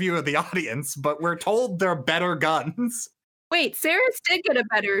point of view of the audience, but we're told they're better guns. Wait, Ceres did get a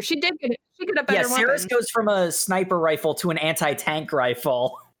better. She get a better weapon. Ceres goes from a sniper rifle to an anti-tank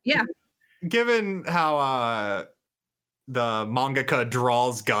rifle. Yeah. Given how the mangaka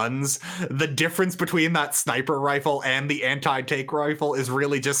draws guns, the difference between that sniper rifle and the anti-tank rifle is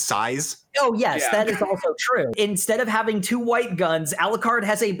really just size. Oh, yes, Yeah. that is also true. Instead of having two white guns, Alucard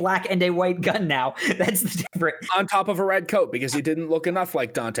has a black and a white gun now. That's the difference. On top of a red coat, because he didn't look enough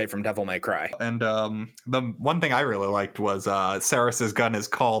like Dante from Devil May Cry. And the one thing I really liked was Ceres's gun is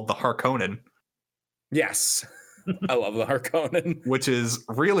called the Harkonnen, Yes. I love the Harkonnen. which is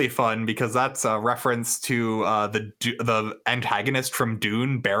really fun because that's a reference to the antagonist from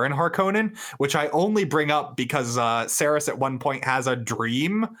Dune, Baron Harkonnen, which I only bring up because Ceres at one point has a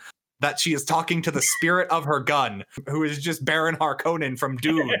dream that she is talking to the spirit of her gun, who is just Baron Harkonnen from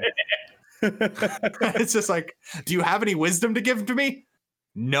Dune. It's just like, do you have any wisdom to give to me?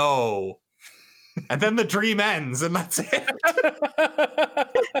 No. And then the dream ends, and that's it.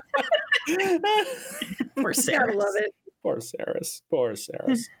 Poor Ceres. I love it. Poor Ceres. Poor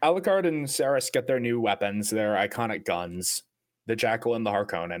Ceres. Alucard and Ceres get their new weapons, their iconic guns, the Jackal and the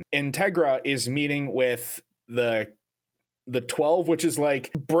Harkonnen. Integra is meeting with the 12, which is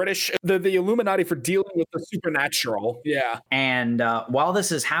like British, the Illuminati for dealing with the supernatural. Yeah. And while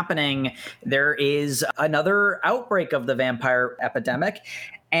this is happening, there is another outbreak of the vampire epidemic.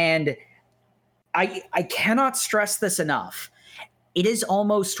 And I cannot stress this enough. It is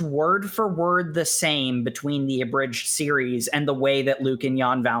almost word for word the same between the abridged series and the way that Luke and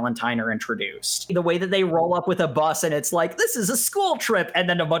Jan Valentine are introduced. The way that they roll up with a bus and it's like, this is a school trip, and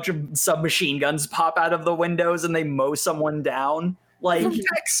then a bunch of submachine guns pop out of the windows and they mow someone down. Like, From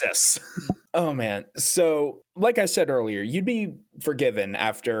Texas. Oh, man. So, like I said earlier, you'd be forgiven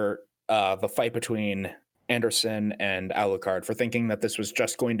after the fight between Anderson and Alucard for thinking that this was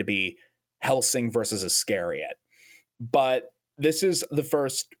just going to be Hellsing versus Iscariot. But this is the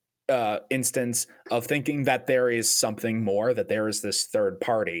first instance of thinking that there is something more, that there is this third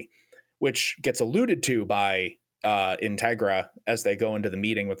party, which gets alluded to by Integra as they go into the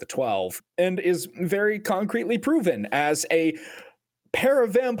meeting with the 12, and is very concretely proven as a pair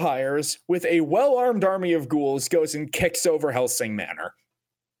of vampires with a well-armed army of ghouls goes and kicks over Hellsing Manor.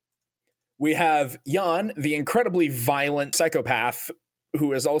 We have Jan, the incredibly violent psychopath,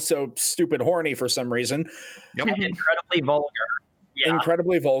 who is also stupid horny for some reason. Yep. incredibly vulgar. Yeah.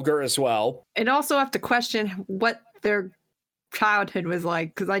 Incredibly vulgar as well. And also have to question what their childhood was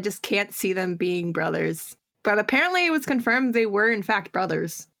like, because I just can't see them being brothers. But apparently it was confirmed they were in fact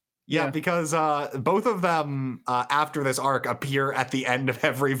brothers. Yeah, Yeah. because both of them, after this arc, appear at the end of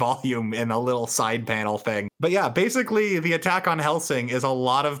every volume in a little side panel thing. But yeah, basically, the attack on Hellsing is a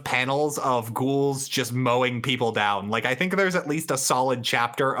lot of panels of ghouls just mowing people down. Like, I think there's at least a solid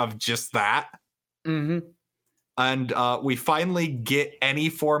chapter of just that. Mm-hmm. And we finally get any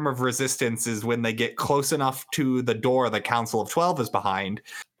form of resistance is when they get close enough to the door the Council of 12 is behind,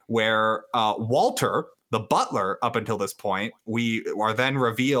 where Walter, the butler, up until this point, we are then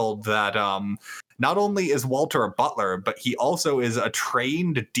revealed that not only is Walter a butler, but he also is a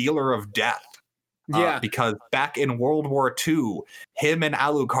trained dealer of death. Yeah. Because back in World War II, him and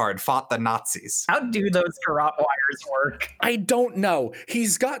Alucard fought the Nazis. How do those garrote wires work? I don't know.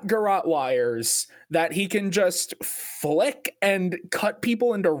 He's got garrote wires that he can just flick and cut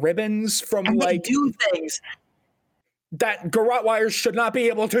people into ribbons from And they like do things. that garrote wires should not be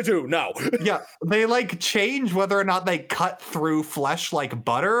able to do. No. Yeah, they like change whether or not they cut through flesh like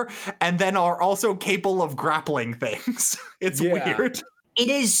butter, and then are also capable of grappling things. It's weird. It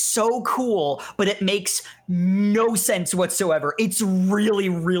is so cool, but it makes no sense whatsoever. It's really,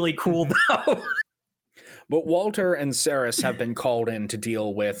 really cool, though. But Walter and Saris have been called in to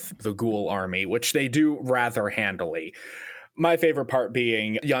deal with the ghoul army, which they do rather handily. My favorite part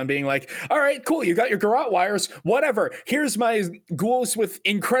being Jan being like, all right, cool, you got your garrote wires, whatever. Here's my ghouls with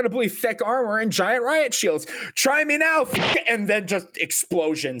incredibly thick armor and giant riot shields. Try me now. And then just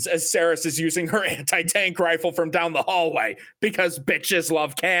explosions as Saris is using her anti-tank rifle from down the hallway because bitches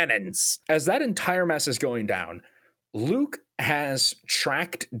love cannons. As that entire mess is going down, Luke has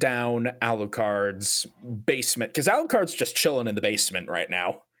tracked down Alucard's basement because Alucard's just chilling in the basement right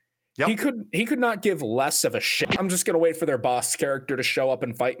now. Yep. He could not give less of a shit. I'm just gonna wait for their boss character to show up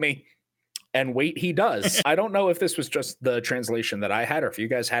and fight me. And wait, he does. I don't know if this was just the translation that I had or if you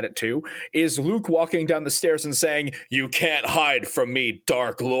guys had it too. Is Luke walking down the stairs and saying, "You can't hide from me,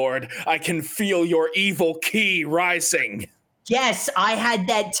 Dark Lord. I can feel your evil ki rising." Yes, I had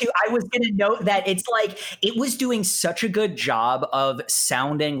that too. I was going to note that it's like it was doing such a good job of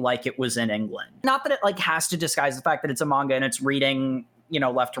sounding like it was in England. Not that it like has to disguise the fact that it's a manga and it's reading, you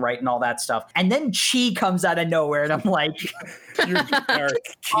know, left to right and all that stuff. And then chi comes out of nowhere and I'm like,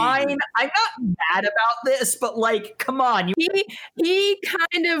 fine, I'm not mad about this, but like, come on. He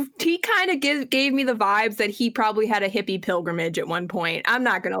kind of gave me the vibes that he probably had a hippie pilgrimage at one point. I'm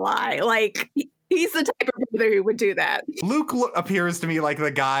not going to lie. Like, he's the type of brother who would do that. Luke appears to me like the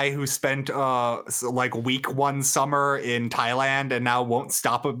guy who spent like week one summer in Thailand and now won't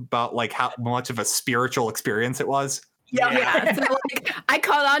stop about like how much of a spiritual experience it was. Yeah. So like, I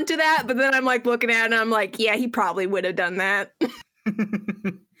caught on to that, but then I'm like looking at it and I'm like, yeah, he probably would have done that.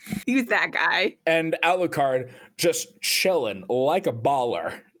 He was that guy. And Alucard just chilling like a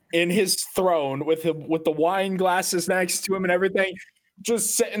baller in his throne with the wine glasses next to him and everything.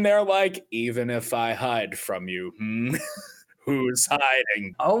 Just sitting there like, even if I hide from you, who's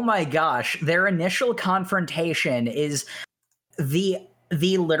hiding? Oh my gosh. Their initial confrontation is the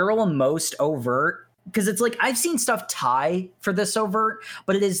literal most overt, because it's like I've seen stuff tie for this overt,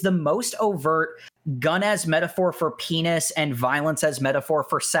 but it is the most overt gun as metaphor for penis and violence as metaphor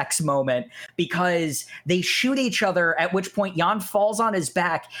for sex moment, because they shoot each other, at which point Jan falls on his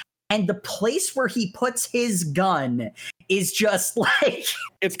back. And the place where he puts his gun is just like...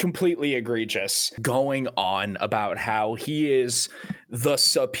 It's completely egregious. Going on about how he is the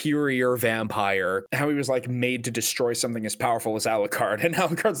superior vampire, how he was like made to destroy something as powerful as Alucard. And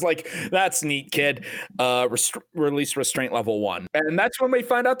Alucard's like, that's neat, kid. Release restraint level 1. And that's when we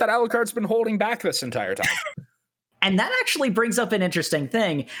find out that Alucard's been holding back this entire time. And that actually brings up an interesting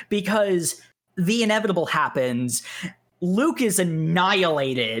thing, because the inevitable happens. Luke is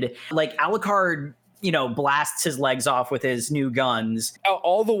annihilated. Like Alucard, you know, blasts his legs off with his new guns.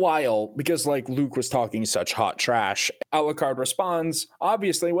 All the while, because like Luke was talking such hot trash, Alucard responds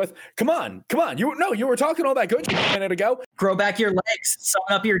obviously with, come on. You were talking all that good a minute ago. Grow back your legs,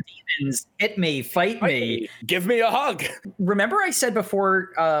 summon up your demons, hit me, fight me. Give me a hug. Remember I said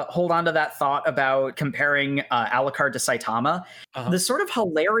before, hold on to that thought about comparing Alucard to Saitama? The sort of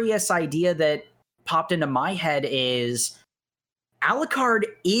hilarious idea that popped into my head is Alucard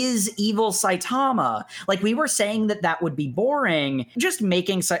is evil Saitama. Like, we were saying that would be boring. Just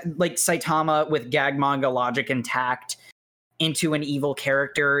making like Saitama with gag manga logic intact into an evil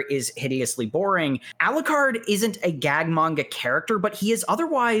character is hideously boring. Alucard isn't a gag manga character, but he is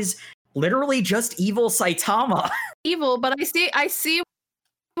otherwise literally just evil Saitama. Evil, but I see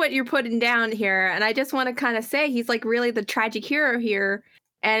what you're putting down here, and I just want to kind of say he's like really the tragic hero here.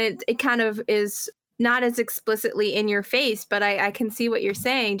 And it kind of is not as explicitly in your face, but I can see what you're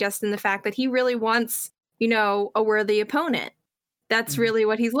saying just in the fact that he really wants, you know, a worthy opponent. That's really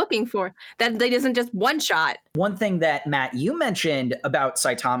what he's looking for. That isn't just one shot. One thing that, Matt, you mentioned about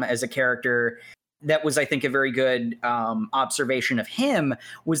Saitama as a character that was, I think, a very good observation of him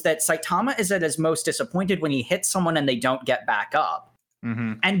was that Saitama is at his most disappointed when he hits someone and they don't get back up.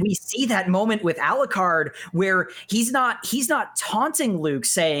 Mm-hmm. And we see that moment with Alucard where he's not taunting Luke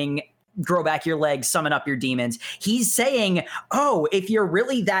saying, grow back your legs, summon up your demons. He's saying, oh, if you're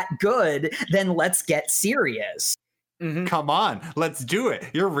really that good, then let's get serious. Mm-hmm. Come on, let's do it.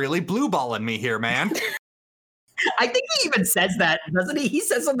 You're really blue balling me here, man. I think he even says that, doesn't he? He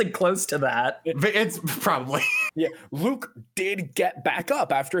says something close to that. It's probably. Yeah, Luke did get back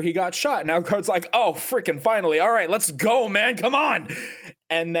up after he got shot. Now Alucard's like, oh, freaking finally. All right, let's go, man. Come on.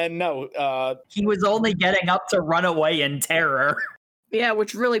 And then, no. He was only getting up to run away in terror. Yeah,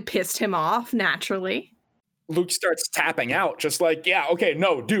 which really pissed him off, naturally. Luke starts tapping out, just like, yeah, okay,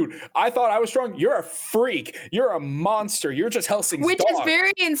 no, dude, I thought I was strong. You're a freak. You're a monster. You're just Helsing's Which dog. is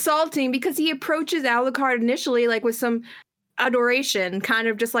very insulting because he approaches Alucard initially like with some adoration, kind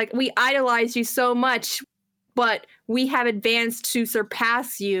of just like, we idolize you so much, but we have advanced to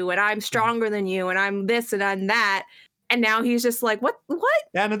surpass you, and I'm stronger than you, and I'm this and I'm that. And now he's just like, what?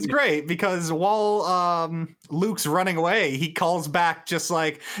 And it's great because while Luke's running away, he calls back just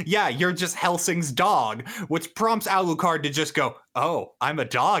like, yeah, you're just Helsing's dog, which prompts Alucard to just go, oh, I'm a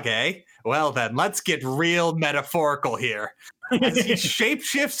dog, eh? Well, then let's get real metaphorical here. As he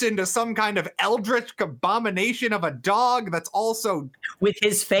shapeshifts into some kind of eldritch abomination of a dog that's also with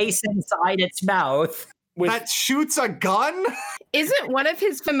his face inside its mouth. that shoots a gun? Isn't one of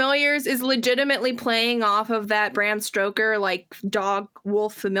his familiars is legitimately playing off of that Bram Stoker like dog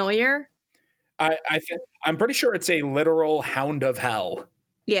wolf familiar? I'm pretty sure it's a literal hound of hell.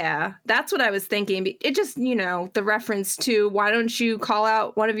 Yeah, that's what I was thinking. It just, the reference to why don't you call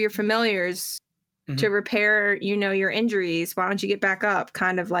out one of your familiars to repair, your injuries? Why don't you get back up?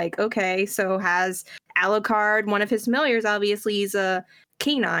 Kind of like, okay, so has Alucard, one of his familiars, obviously he's a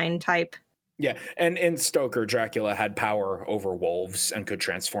canine type. Yeah, and in Stoker, Dracula had power over wolves and could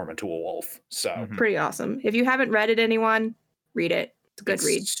transform into a wolf. So Pretty awesome. If you haven't read it, anyone, read it. It's a good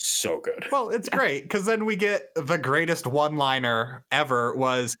read. So good. Well, it's great because then we get the greatest one-liner ever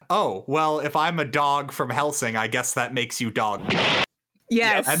was, oh, well, if I'm a dog from Helsing, I guess that makes you dog.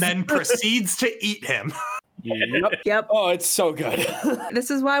 Yes. And then proceeds to eat him. Yep. Oh, it's so good. This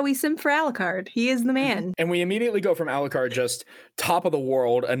is why we simp for Alucard. He is the man. And we immediately go from Alucard just top of the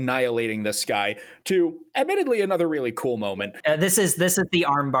world, annihilating this guy, to admittedly another really cool moment. This is the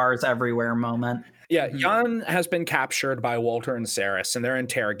arm bars everywhere moment. Yeah, Jan has been captured by Walter and Saris, and they're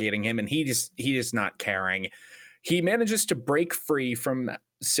interrogating him, and he is not caring. He manages to break free from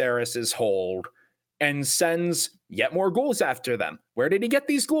Saris's hold and sends yet more ghouls after them. Where did he get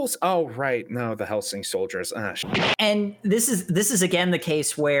these ghouls? Oh, right. No, the Helsing soldiers. And this is again the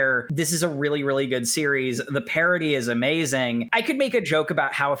case where this is a really, really good series. The parody is amazing. I could make a joke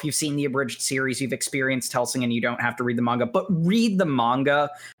about how if you've seen the abridged series, you've experienced Helsing and you don't have to read the manga, but read the manga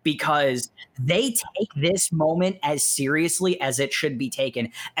because they take this moment as seriously as it should be taken.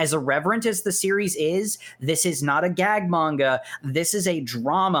 As irreverent as the series is, this is not a gag manga. This is a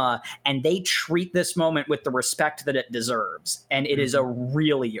drama, and they treat this moment with the respect that it deserves. And it is a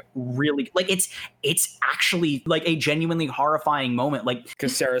really, really, like, it's actually like a genuinely horrifying moment. Like,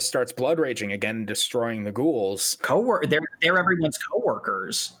 because Saris starts blood raging again and destroying the ghouls. They're everyone's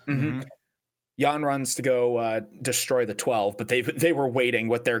coworkers. Jan runs to go destroy the 12, but they were waiting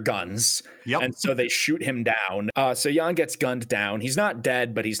with their guns. Yep. And so they shoot him down. So Jan gets gunned down. He's not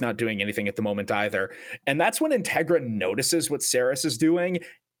dead, but he's not doing anything at the moment either. And that's when Integra notices what Saris is doing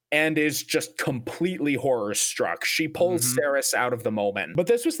and is just completely horror struck. She pulls Saris out of the moment. But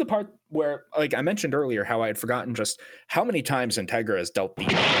this was the part where, like I mentioned earlier, how I had forgotten just how many times Integra has dealt the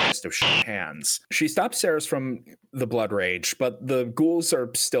best of hands. She stops Saris from the blood rage, but the ghouls are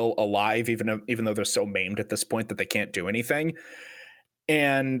still alive, even though they're so maimed at this point that they can't do anything.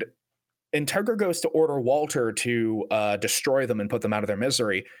 And Integra goes to order Walter to destroy them and put them out of their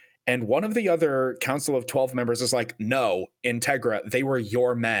misery. And one of the other Council of 12 members is like, no, Integra, they were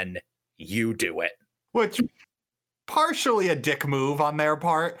your men. You do it. Which, partially a dick move on their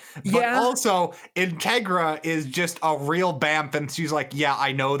part. But Yeah. also, Integra is just a real bamf. And she's like, yeah,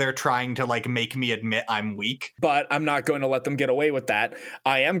 I know they're trying to, like, make me admit I'm weak. But I'm not going to let them get away with that.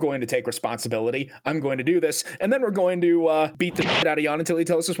 I am going to take responsibility. I'm going to do this. And then we're going to beat the shit out of Jan until he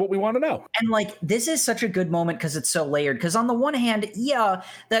tells us what we want to know. And like, this is such a good moment because it's so layered. Because on the one hand, yeah,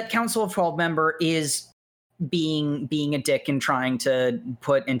 that Council of 12 member is being a dick and trying to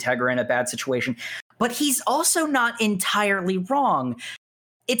put Integra in a bad situation. But he's also not entirely wrong.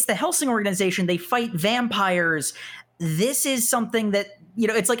 It's the Helsing organization. They fight vampires. This is something that,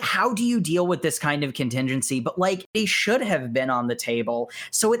 it's like, how do you deal with this kind of contingency? But like, they should have been on the table.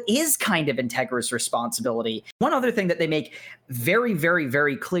 So it is kind of Integra's responsibility. One other thing that they make very, very,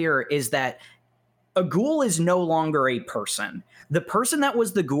 very clear is that a ghoul is no longer a person. The person that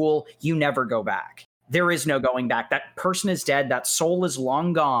was the ghoul, you never go back. There is no going back. That person is dead. That soul is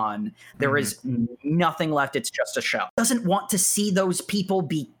long gone. There is nothing left. It's just a shell. Doesn't want to see those people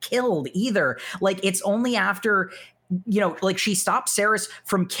be killed either. Like, it's only after, like, she stops Saris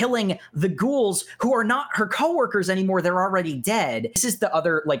from killing the ghouls who are not her coworkers anymore. They're already dead. This is the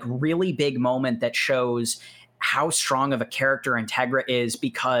other, like, really big moment that shows how strong of a character Integra is,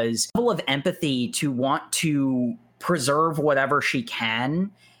 because level of empathy to want to preserve whatever she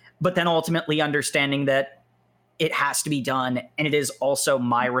can, but then ultimately understanding that it has to be done, and it is also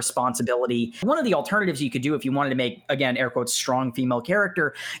my responsibility. One of the alternatives you could do if you wanted to make, again, air quotes, strong female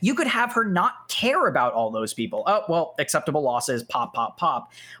character, you could have her not care about all those people. Oh, well, acceptable losses, pop, pop,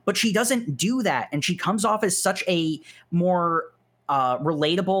 pop. But she doesn't do that, and she comes off as such a more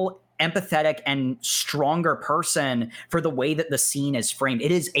relatable, empathetic, and stronger person for the way that the scene is framed.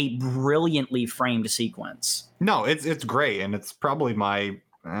 It is a brilliantly framed sequence. No, it's great, and it's probably my.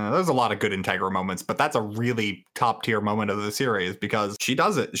 There's a lot of good Integra moments, but that's a really top tier moment of the series because she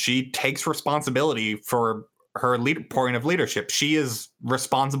does it. She takes responsibility for her point of leadership. She is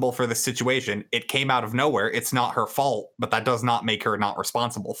responsible for the situation. It came out of nowhere. It's not her fault, but that does not make her not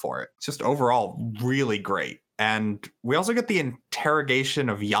responsible for it. It's just overall really great. And we also get the interrogation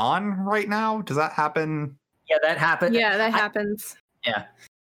of Jan right now. Does that happen? Yeah, that happened. Yeah, that happens. Yeah.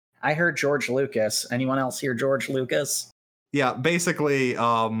 I heard George Lucas. Anyone else hear George Lucas? Yeah, basically,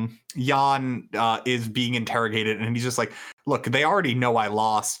 Jan is being interrogated, and he's just like, look, they already know I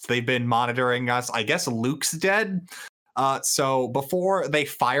lost. They've been monitoring us. I guess Luke's dead. So before they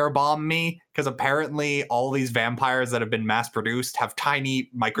firebomb me, because apparently all these vampires that have been mass-produced have tiny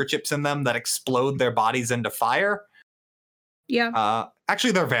microchips in them that explode their bodies into fire. Yeah.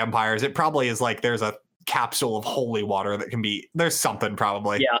 Actually, they're vampires. It probably is like there's a capsule of holy water that can be... There's something,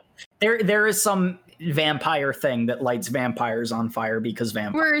 probably. Yeah. There is some vampire thing that lights vampires on fire because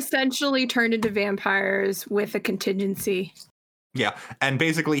We're essentially turned into vampires with a contingency. Yeah, and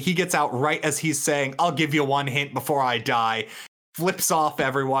basically he gets out right as he's saying, I'll give you one hint before I die. Flips off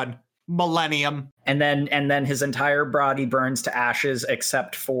everyone. Millennium. And then his entire body burns to ashes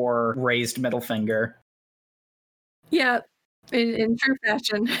except for raised middle finger. Yeah, in true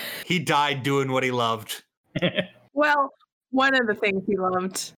fashion. He died doing what he loved. Well, one of the things he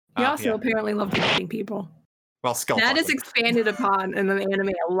loved. He also yeah. apparently loved eating people. Well, skull That is fucking. expanded upon in the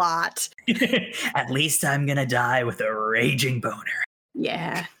anime a lot. At least I'm gonna die with a raging boner.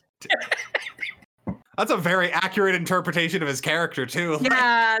 Yeah. That's a very accurate interpretation of his character, too.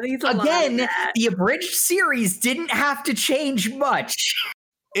 Yeah, these Again, the abridged series didn't have to change much.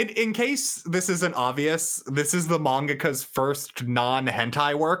 In case this isn't obvious, this is the mangaka's first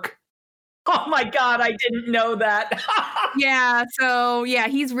non-hentai work. Oh my god, I didn't know that. Yeah, so yeah,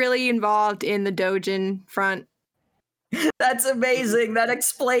 he's really involved in the Dojin front. That's amazing. That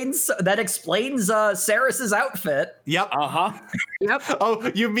explains Saris's outfit. Yep. Uh-huh. Yep.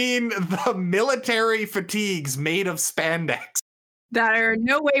 Oh, you mean the military fatigues made of spandex? That are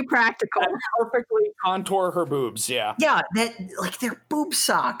no way practical. That perfectly contour her boobs, yeah. Yeah, that like they're boob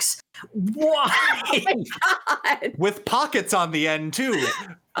socks. Why? God. With pockets on the end, too.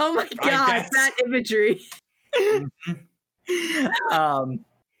 Oh my I god, guess. that imagery.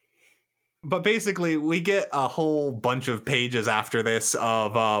 But basically, we get a whole bunch of pages after this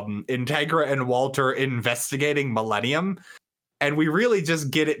of Integra and Walter investigating Millennium. And we really just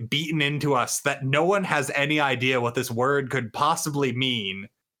get it beaten into us that no one has any idea what this word could possibly mean.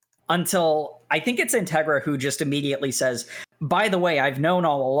 Until I think it's Integra who just immediately says, by the way, I've known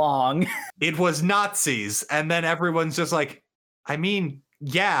all along. It was Nazis. And then everyone's just like, I mean,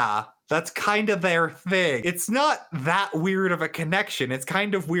 yeah, that's kind of their thing. It's not that weird of a connection. It's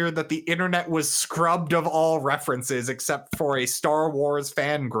kind of weird that the internet was scrubbed of all references except for a Star Wars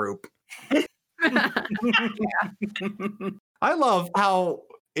fan group. I love how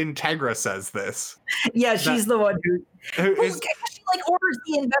Integra says this. Yeah, she's the one who Who is, she like orders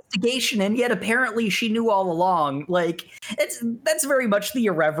the investigation, and yet apparently she knew all along. Like that's very much the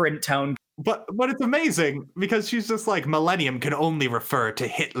irreverent tone. but it's amazing because she's just like, Millennium can only refer to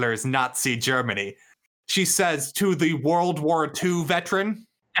Hitler's Nazi Germany. She says to the World War II veteran.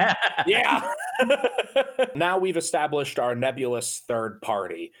 Yeah. Now we've established our nebulous third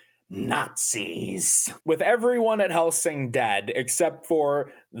party. Nazis. With everyone at Helsing dead, except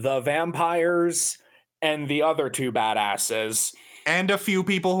for the vampires and the other two badasses. And a few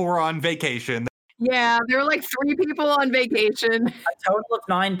people who were on vacation. Yeah, there were like 3 people on vacation. A total of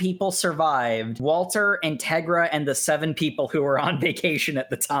 9 people survived. Walter, Integra, and the 7 people who were on vacation at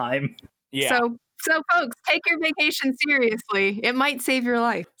the time. Yeah. So folks, take your vacation seriously. It might save your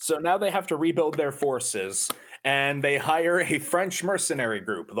life. So now they have to rebuild their forces, and they hire a French mercenary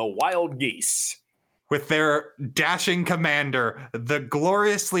group, the Wild Geese. With their dashing commander, the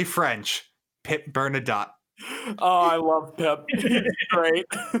gloriously French, Pip Bernadotte. Oh, I love Pip. He's great.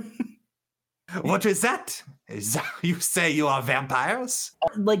 What is that? You say you are vampires?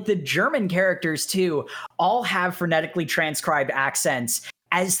 Like the German characters too, all have phonetically transcribed accents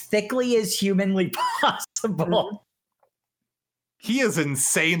as thickly as humanly possible. He is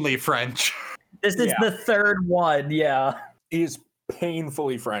insanely French. This is the third one, yeah. He's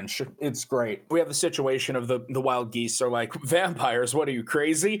painfully French. It's great. We have the situation of the wild geese are like, vampires, what are you,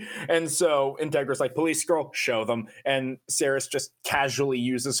 crazy? And so Integra's like, police girl, show them. And Ceres just casually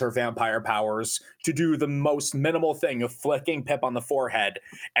uses her vampire powers to do the most minimal thing of flicking Pip on the forehead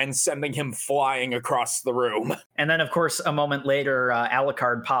and sending him flying across the room. And then, of course, a moment later,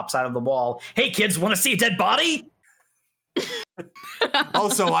 Alucard pops out of the wall. Hey, kids, want to see a dead body?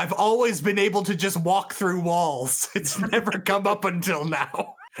 Also, I've always been able to just walk through walls. It's never come up until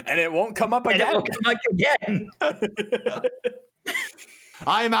now. And it won't come up again. And it will come up again.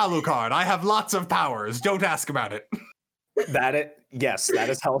 I am Alucard. I have lots of powers. Don't ask about it. Yes, that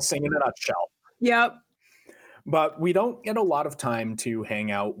is Hellsing in a nutshell. Yep. But we don't get a lot of time to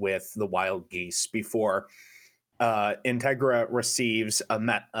hang out with the wild geese before Integra receives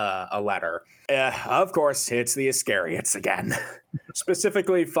a letter. Of course, it's the Iscariots again.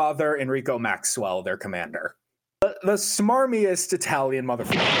 Specifically, Father Enrico Maxwell, their commander. The smarmiest Italian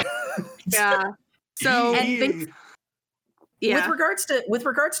motherfucker. Yeah. So With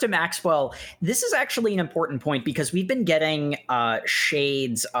regards to Maxwell, this is actually an important point because we've been getting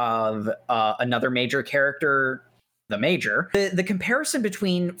shades of another major character, the Major. The comparison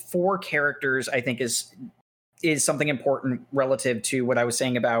between 4 characters, I think, is something important relative to what I was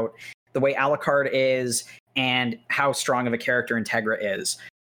saying about the way Alucard is and how strong of a character Integra is.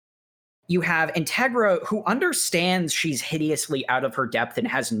 You have Integra, who understands she's hideously out of her depth and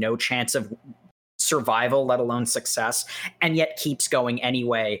has no chance of survival, let alone success, and yet keeps going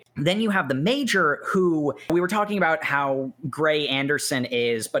anyway. Then you have the Major, who we were talking about how Gray Anderson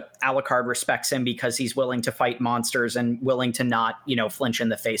is, but Alucard respects him because he's willing to fight monsters and willing to not, flinch in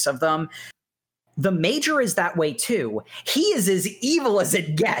the face of them. The Major is that way too. He is as evil as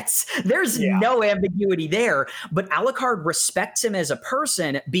it gets. There's no ambiguity there. But Alucard respects him as a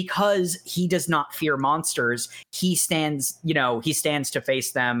person because he does not fear monsters. He stands to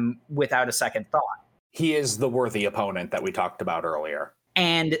face them without a second thought. He is the worthy opponent that we talked about earlier.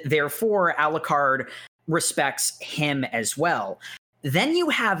 And therefore, Alucard respects him as well. Then you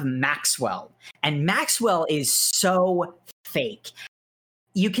have Maxwell. And Maxwell is so fake.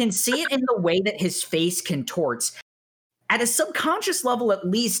 You can see it in the way that his face contorts. At a subconscious level, at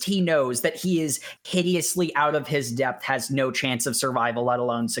least he knows that he is hideously out of his depth, has no chance of survival, let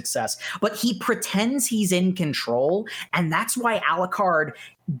alone success. But he pretends he's in control, and that's why Alucard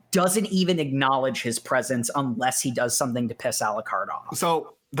doesn't even acknowledge his presence unless he does something to piss Alucard off.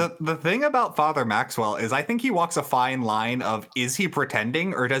 So the thing about Father Maxwell is I think he walks a fine line of, is he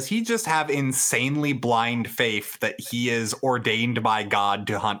pretending or does he just have insanely blind faith that he is ordained by God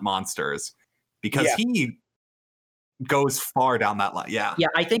to hunt monsters? Because he goes far down that line. Yeah.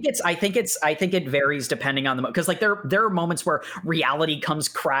 I think it varies depending on the because there are moments where reality comes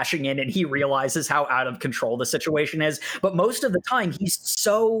crashing in and he realizes how out of control the situation is, but most of the time he's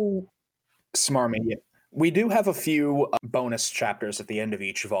so smarmy. We do have a few bonus chapters at the end of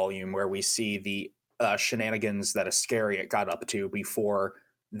each volume where we see the shenanigans that Iscariot got up to before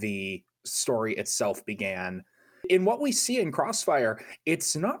the story itself began. In what we see in Crossfire,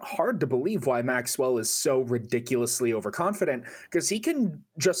 it's not hard to believe why Maxwell is so ridiculously overconfident, because he can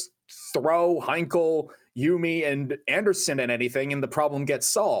just throw Heinkel, Yumi, and Anderson at anything and the problem gets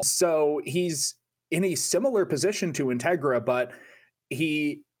solved. So he's in a similar position to Integra, but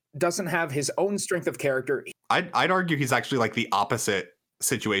he doesn't have his own strength of character. I'd argue he's actually like the opposite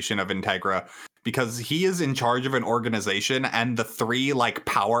situation of Integra, because he is in charge of an organization and the 3 like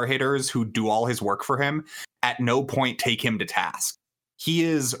power hitters who do all his work for him at no point take him to task. He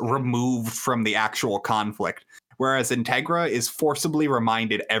is removed from the actual conflict, whereas Integra is forcibly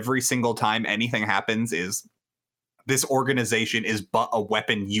reminded every single time anything happens is this organization is but a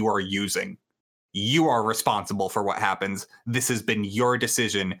weapon you are using. You are responsible for what happens. This has been your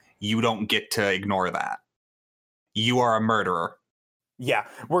decision. You don't get to ignore that. You are a murderer. Yeah,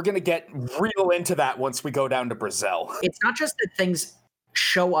 we're going to get real into that once we go down to Brazil. It's not just that things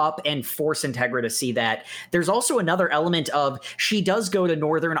show up and force Integra to see that. There's also another element of she does go to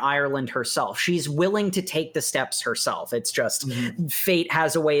Northern Ireland herself. She's willing to take the steps herself. It's just fate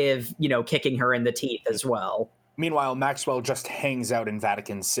has a way of, kicking her in the teeth as well. Meanwhile, Maxwell just hangs out in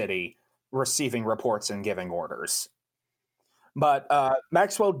Vatican City, receiving reports and giving orders. But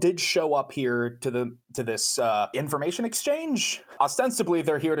Maxwell did show up here to this information exchange. Ostensibly,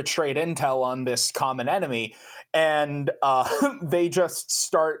 they're here to trade intel on this common enemy, and they just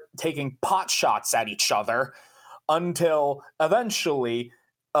start taking pot shots at each other until eventually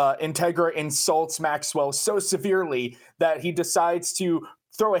Integra insults Maxwell so severely that he decides to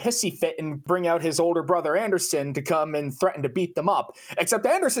throw a hissy fit and bring out his older brother Anderson to come and threaten to beat them up. Except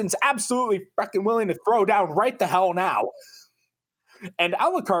Anderson's absolutely freaking willing to throw down right the hell now. And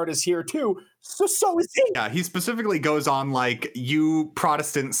Alucard is here too, so is he. Yeah, he specifically goes on like, you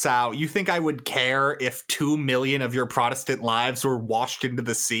Protestant sow, you think I would care if 2 million of your Protestant lives were washed into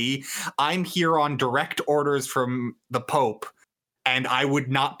the sea? I'm here on direct orders from the Pope, and I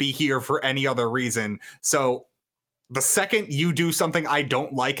would not be here for any other reason. So the second you do something I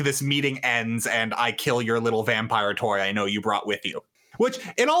don't like, this meeting ends and I kill your little vampire toy I know you brought with you. Which,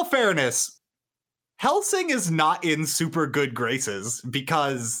 in all fairness, Helsing is not in super good graces,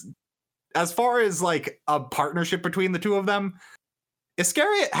 because as far as like a partnership between the two of them,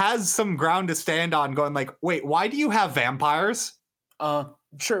 Iscariot has some ground to stand on, going like, wait, why do you have vampires?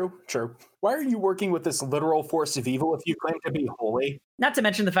 True. Why are you working with this literal force of evil if you claim to be holy? Not to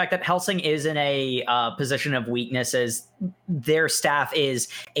mention the fact that Helsing is in a position of weakness, as their staff is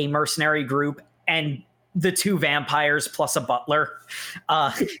a mercenary group and the 2 vampires plus a butler,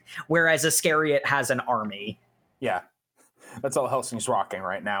 whereas Iscariot has an army. Yeah, that's all Helsing's rocking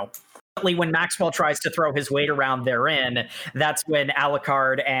right now. When Maxwell tries to throw his weight around therein, that's when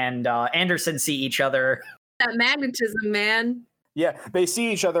Alucard and Anderson see each other. That magnetism, man. Yeah, they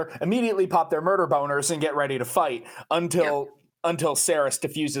see each other, immediately pop their murder boners and get ready to fight until Saris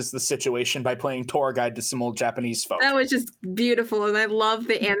diffuses the situation by playing tour guide to some old Japanese folk. That was just beautiful, and I love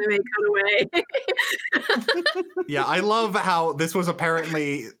the anime cutaway. Yeah, I love how this was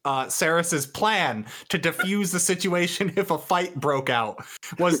apparently Saris's plan to diffuse the situation if a fight broke out,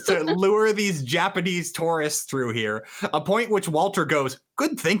 was to lure these Japanese tourists through here. A point which Walter goes,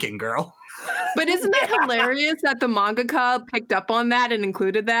 good thinking, girl. But isn't that hilarious that the mangaka picked up on that and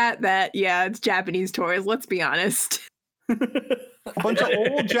included that, yeah, it's Japanese toys, let's be honest. A bunch of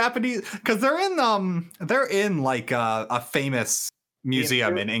old Japanese, because they're in like a famous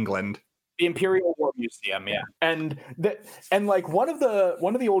museum in England. The Imperial War Museum, yeah. And like one of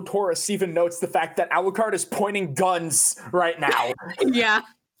the old tourists even notes the fact that Alucard is pointing guns right now. Yeah.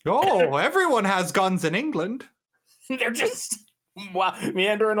 Oh, everyone has guns in England. They're just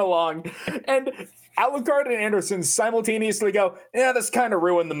meandering along. And Alucard and Anderson simultaneously go, yeah, this kind of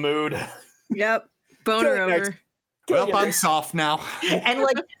ruined the mood. Yep. Boner over. Well, I'm soft now. And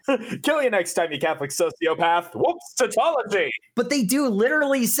like, kill you next time, you Catholic sociopath. Whoops, tautology. But they do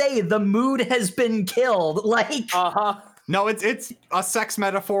literally say the mood has been killed. Like, No, it's a sex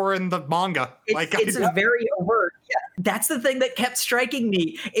metaphor in the manga. It's very overt. Yeah. That's the thing that kept striking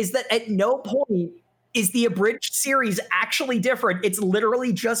me, is that at no point is the abridged series actually different. It's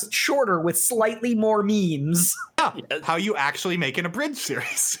literally just shorter with slightly more memes. Yeah, how you actually make an abridged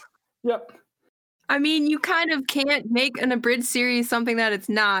series. Yep. I mean, you kind of can't make an abridged series something that it's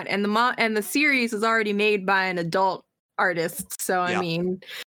not, and the series is already made by an adult artist, so I mean,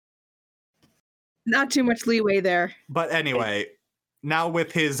 not too much leeway there. But anyway, now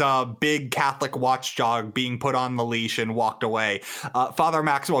with his big Catholic watchdog being put on the leash and walked away, Father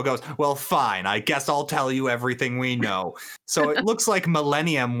Maxwell goes, well, fine, I guess I'll tell you everything we know. So it looks like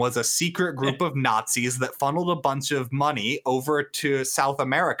Millennium was a secret group of Nazis that funneled a bunch of money over to South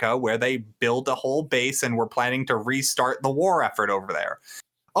America, where they built a whole base and were planning to restart the war effort over there.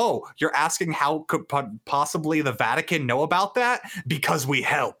 Oh, you're asking how could possibly the Vatican know about that? Because we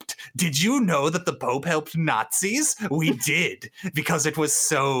helped. Did you know that the Pope helped Nazis? We did, because it was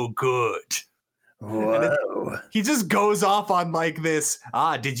so good. Whoa. He just goes off on like this,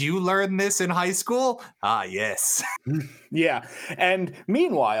 did you learn this in high school? Yes. Yeah. And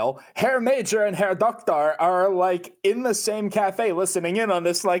meanwhile, Herr Major and Herr Doctor are like in the same cafe listening in on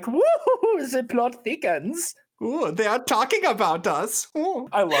this like, woohoo, the plot thickens. Ooh, they are talking about us. Ooh.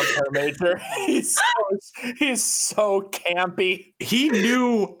 I love Herr Major. He's so campy. He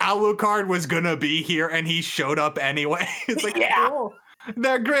knew Alucard was gonna be here, and he showed up anyway. It's like, oh,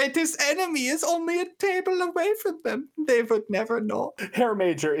 their greatest enemy is only a table away from them. They would never know. Herr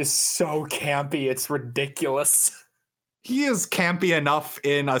Major is so campy, it's ridiculous. He is campy enough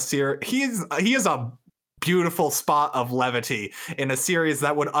in a series. He is a beautiful spot of levity in a series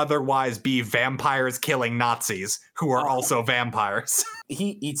that would otherwise be vampires killing Nazis who are also vampires.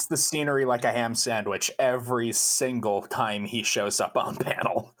 He eats the scenery like a ham sandwich every single time he shows up on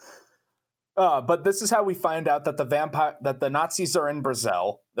panel. But this is how we find out that the Nazis are in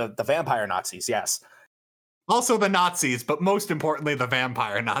Brazil. The vampire Nazis, yes. Also the Nazis, but most importantly, the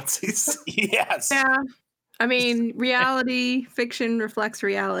vampire Nazis. Yes. Yeah. I mean, reality, fiction reflects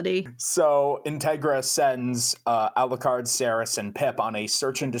reality. So Integra sends Alucard, Saris, and Pip on a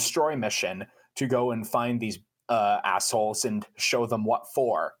search and destroy mission to go and find these assholes and show them what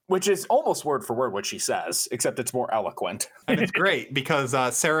for, which is almost word for word what she says, except it's more eloquent. And it's great because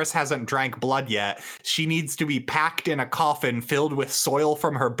Saris hasn't drank blood yet. She needs to be packed in a coffin filled with soil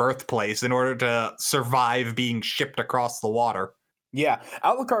from her birthplace in order to survive being shipped across the water. Yeah,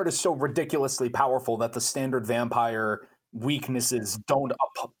 Alucard is so ridiculously powerful that the standard vampire weaknesses don't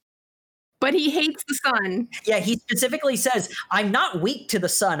up. But he hates the sun. Yeah, he specifically says, I'm not weak to the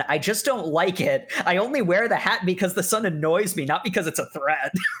sun. I just don't like it. I only wear the hat because the sun annoys me, not because it's a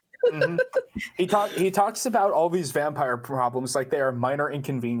threat. Mm-hmm. He talks about all these vampire problems like they are minor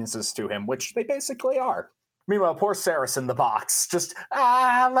inconveniences to him, which they basically are. Meanwhile, poor Sarah's in the box. Just,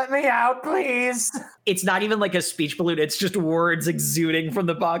 let me out, please. It's not even like a speech balloon. It's just words exuding from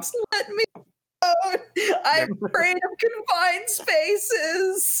the box. Let me out. I'm afraid of confined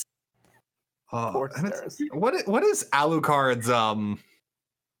spaces. Poor And Sarah's. what is Alucard's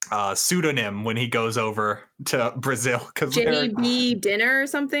pseudonym when he goes over to Brazil? Because JB dinner or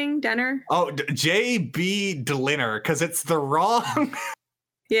something? Dinner? oh, JB Deliner, because it's the wrong.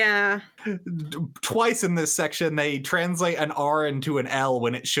 Yeah. Twice in this section, they translate an R into an L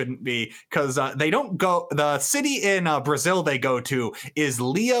when it shouldn't be, because they don't go. The city in Brazil they go to is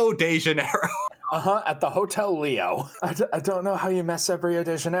Rio de Janeiro. At the Hotel Leo. I don't know how you mess up Rio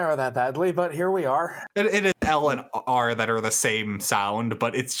de Janeiro that badly, but here we are. It is L and R that are the same sound,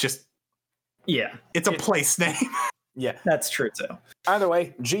 but it's just, Yeah, it's a place name. Yeah. that's true too. Either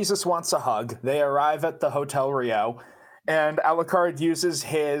way, Jesus wants a hug. They arrive at the Hotel Rio, and Alucard uses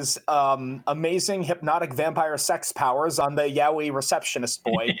his amazing hypnotic vampire sex powers on the Yaoi receptionist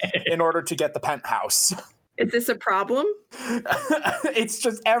boy in order to get the penthouse. Is this a problem? It's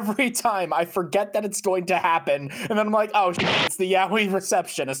just every time I forget that it's going to happen, and then I'm like, oh, shit, it's the Yaoi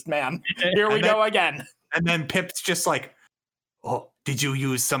receptionist, man. Here we go again. And then Pip's just like, oh, did you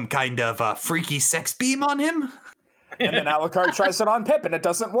use some kind of freaky sex beam on him? And then Alucard tries it on Pip, and it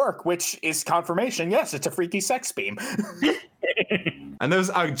doesn't work, which is confirmation. Yes, it's a freaky sex beam. And there's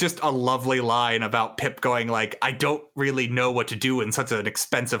just a lovely line about Pip going like, I don't really know what to do in such an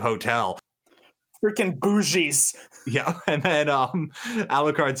expensive hotel. Freaking bougies. Yeah, and then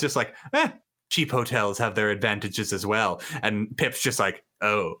Alucard's just like, cheap hotels have their advantages as well. And Pip's just like,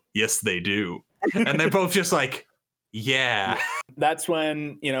 oh, yes, they do. And they're both just like, yeah. That's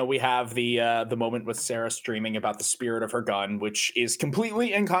when, we have the moment with Sarah streaming about the spirit of her gun, which is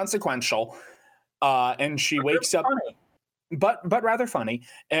completely inconsequential. And she wakes up, but rather funny.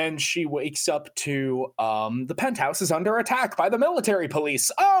 And she wakes up to the penthouse is under attack by the military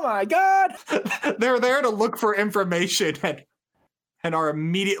police. Oh my God! They're there to look for information and are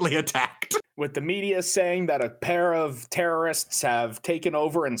immediately attacked. With the media saying that a pair of terrorists have taken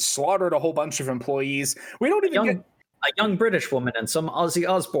over and slaughtered a whole bunch of employees. We don't even get A young British woman and some Ozzy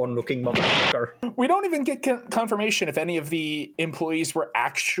Osbourne looking motherfucker. We don't even get confirmation if any of the employees were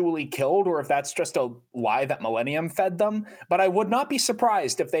actually killed or if that's just a lie that Millennium fed them. But I would not be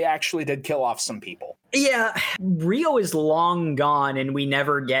surprised if they actually did kill off some people. Yeah, Rio is long gone and we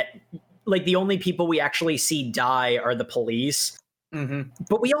never get, like, the only people we actually see die are the police. Mm-hmm.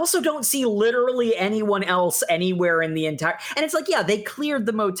 But we also don't see literally anyone else anywhere in the entire... And it's like, yeah, they cleared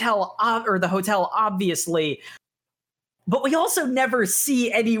the motel or the hotel, obviously. But we also never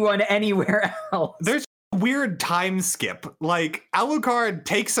see anyone anywhere else. There's a weird time skip. Like, Alucard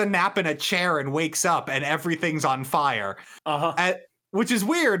takes a nap in a chair and wakes up and everything's on fire. Which is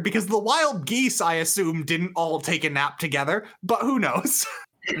weird because the wild geese, I assume, didn't all take a nap together. But who knows?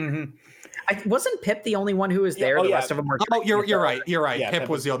 Mm-hmm. Wasn't Pip the only one who was there? The rest of them were... Oh, you're right. You're right. Yeah, Pip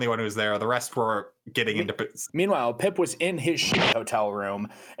was the only one who was there. The rest were getting into... Meanwhile, Pip was in his hotel room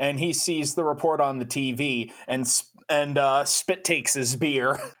and he sees the report on the TV and spit takes his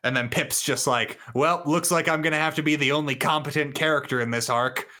beer. And then Pip's just like, well, looks like I'm going to have to be the only competent character in this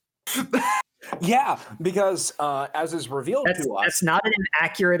arc. Yeah, because as is revealed to us... That's not an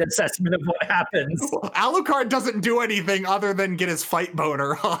accurate assessment of what happens. Alucard doesn't do anything other than get his fight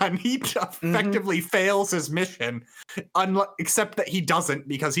boner on. He effectively fails his mission, except that he doesn't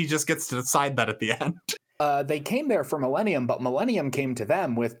because he just gets to decide that at the end. They came there for Millennium, but Millennium came to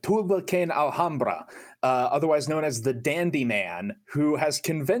them with Tulbakin Alhambra, otherwise known as the Dandy Man, who has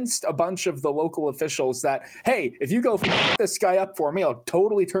convinced a bunch of the local officials that, hey, if you go f*** this guy up for me, I'll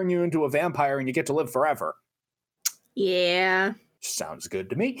totally turn you into a vampire and you get to live forever. Yeah. Sounds good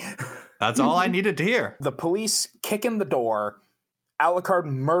to me. That's all I needed to hear. The police kick in the door. Alucard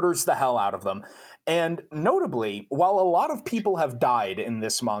murders the hell out of them. And notably, while a lot of people have died in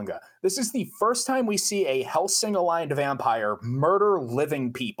this manga, this is the first time we see a Hellsing-aligned vampire murder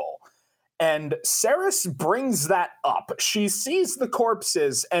living people. And Ceres brings that up. She sees the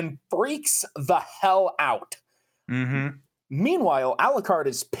corpses and freaks the hell out. Mm-hmm. Meanwhile, Alucard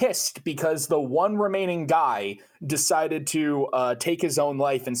is pissed because the one remaining guy decided to take his own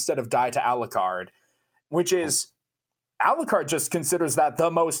life instead of die to Alucard, which is... Alucard just considers that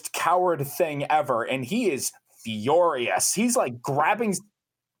the most coward thing ever, and he is furious. He's like grabbing.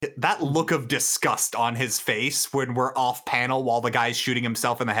 That look of disgust on his face when we're off panel while the guy's shooting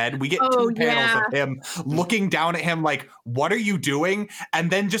himself in the head. We get two panels of him looking down at him like, what are you doing? And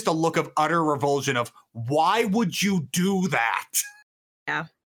then just a look of utter revulsion of, why would you do that? Yeah,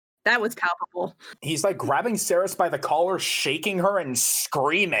 that was palpable. He's like grabbing Saris by the collar, shaking her and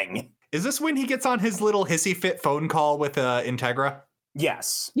screaming. Is this when he gets on his little hissy fit phone call with Integra?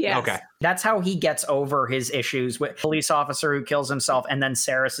 Yes. Yes. Okay. That's how he gets over his issues with police officer who kills himself, and then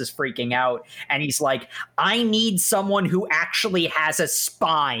Saris is freaking out, and he's like, I need someone who actually has a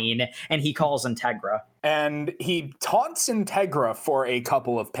spine, and he calls Integra. And he taunts Integra for a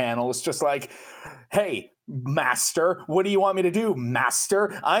couple of panels, just like, hey, Master, what do you want me to do,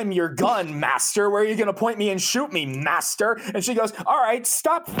 Master? I'm your gun, Master. Where are you going to point me and shoot me, Master? And she goes, all right,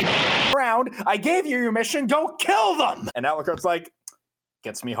 stop around. I gave you your mission. Go kill them. And Alucard's like,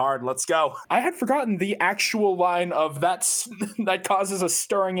 gets me hard. Let's go. I had forgotten the actual line of that causes a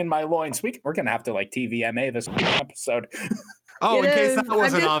stirring in my loins. We're going to have to like TVMA this episode. Oh, It in case is. that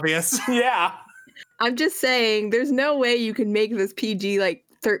wasn't obvious. Yeah. I'm just saying, there's no way you can make this PG like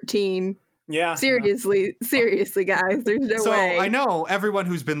 13. Yeah. Seriously, guys, there's no So way. I know everyone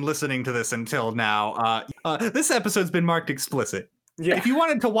who's been listening to this until now, this episode's been marked explicit. Yeah. If you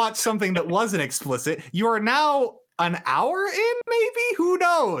wanted to watch something that wasn't explicit, you are now an hour in, maybe? Who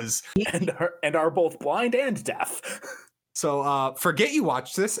knows? and are both blind and deaf. So forget you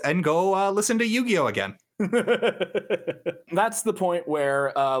watched this and go listen to Yu-Gi-Oh! Again. That's the point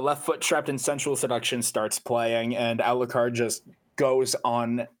where Left Foot Trapped in Sensual Seduction starts playing, and Alucard just goes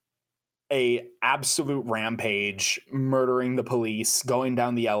on a absolute rampage, murdering the police, going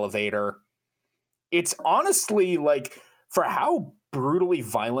down the elevator. It's honestly like, for how brutally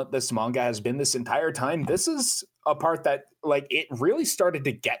violent this manga has been this entire time, this is a part that like it really started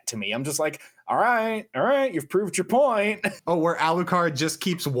to get to me. I'm just like, all right, you've proved your point. Oh, where Alucard just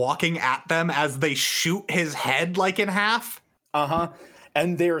keeps walking at them as they shoot his head like in half?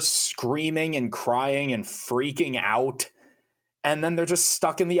 And they're screaming and crying and freaking out. And then they're just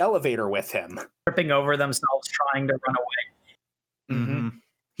stuck in the elevator with him. Tripping over themselves, trying to run away. Mm-hmm.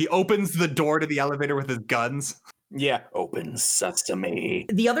 He opens the door to the elevator with his guns. Yeah, open sesame.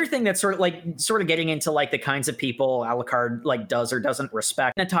 The other thing that's sort of getting into like the kinds of people Alucard like does or doesn't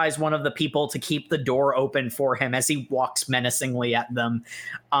respect, hypnotize one of the people to keep the door open for him as he walks menacingly at them.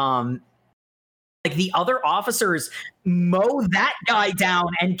 Like the other officers mow that guy down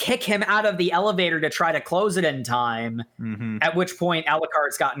and kick him out of the elevator to try to close it in time. Mm-hmm. At which point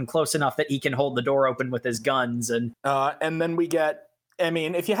Alucard's gotten close enough that he can hold the door open with his guns. And then we get, I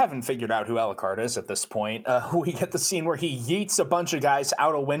mean, if you haven't figured out who Alucard is at this point, we get the scene where he yeets a bunch of guys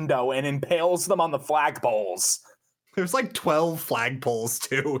out a window and impales them on the flagpoles. There's like 12 flagpoles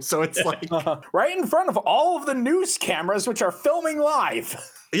too, so it's like... right in front of all of the news cameras, which are filming live.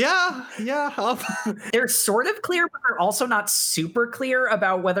 Yeah. they're sort of clear, but they're also not super clear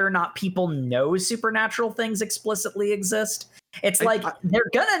about whether or not people know supernatural things explicitly exist. It's like, they're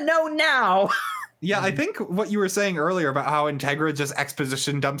gonna know now. Yeah, I think what you were saying earlier about how Integra just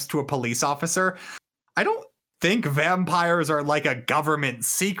exposition dumps to a police officer, I don't think vampires are like a government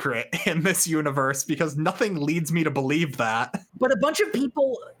secret in this universe, because nothing leads me to believe that. But a bunch of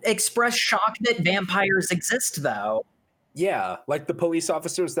people express shock that vampires exist, though. Yeah, like the police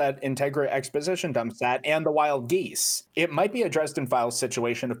officers that Integra exposition dumps at, and the wild geese. It might be a Dresden Files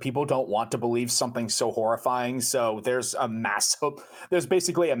situation if people don't want to believe something so horrifying, so there's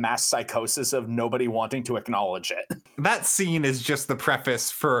basically a mass psychosis of nobody wanting to acknowledge it. That scene is just the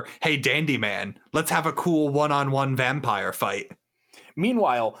preface for, hey, Dandy Man, let's have a cool one-on-one vampire fight.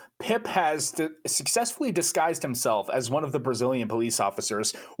 Meanwhile, Pip has successfully disguised himself as one of the Brazilian police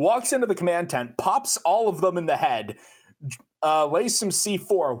officers, walks into the command tent, pops all of them in the head, lays some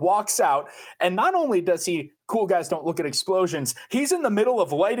C4, walks out, and not only does he, cool guys don't look at explosions, he's in the middle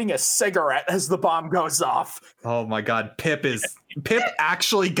of lighting a cigarette as the bomb goes off. Oh my god, Pip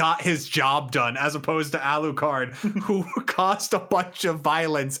actually got his job done, as opposed to Alucard, who caused a bunch of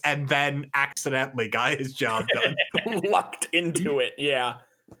violence and then accidentally got his job done. Lucked into it, yeah.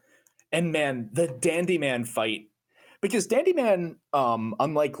 And man, the Dandy Man fight, because Dandy Man,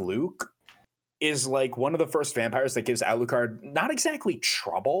 unlike Luke, is like one of the first vampires that gives Alucard not exactly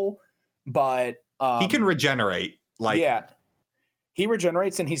trouble, but he can regenerate. Yeah, he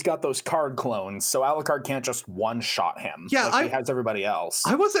regenerates, and he's got those card clones, so Alucard can't just one-shot him. Yeah, like he has everybody else.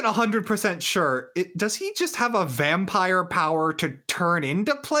 I wasn't 100% sure. Does he just have a vampire power to turn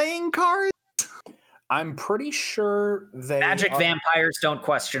into playing cards? I'm pretty sure Magic vampires don't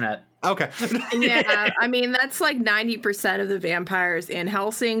question it. Okay. Yeah, I mean, that's like 90% of the vampires in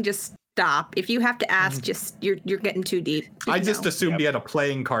Hellsing. Just stop. If you have to ask, just you're getting too deep. I just No. assumed he had a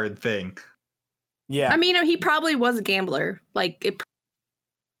playing card thing. Yeah. I mean, he probably was a gambler. Like, it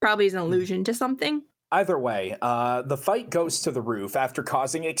probably is an allusion to something. Either way, the fight goes to the roof after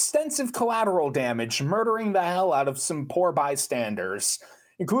causing extensive collateral damage, murdering the hell out of some poor bystanders,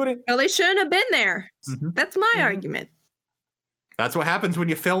 including... Well, they shouldn't have been there. Mhm. That's my Mhm. argument. That's what happens when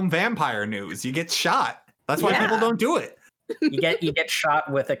you film vampire news. You get shot. That's why Yeah. people don't do it. You get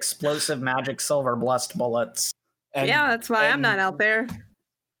shot with explosive magic silver blessed bullets. And, Yeah, that's why I'm and- not out there.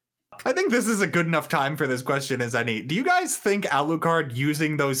 I think this is a good enough time for this question as any. Do you guys think Alucard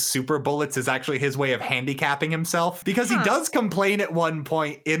using those super bullets is actually his way of handicapping himself? Because he Huh. does complain at one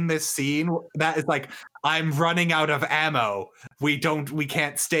point in this scene that is like, I'm running out of ammo. We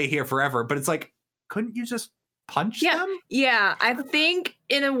can't stay here forever. But it's like, couldn't you just punch Yeah. them? Yeah, I think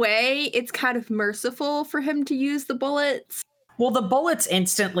in a way it's kind of merciful for him to use the bullets. Well, the bullets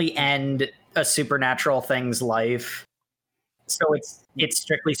instantly end a supernatural thing's life. So it's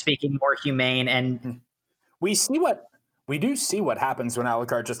strictly speaking more humane, and we do see what happens when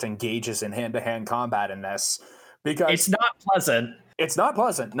Alucard just engages in hand-to-hand combat in this, because it's not pleasant. it's not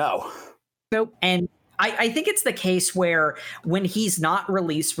pleasant. No. Nope. And I think it's the case where when he's not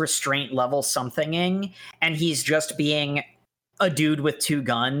release restraint level somethinging and he's just being a dude with two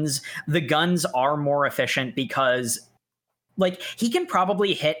guns, the guns are more efficient because like he can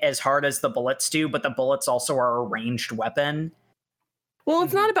probably hit as hard as the bullets do, but the bullets also are a ranged weapon. Well,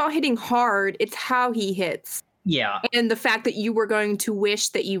 it's not about hitting hard, it's how he hits. Yeah. And the fact that you were going to wish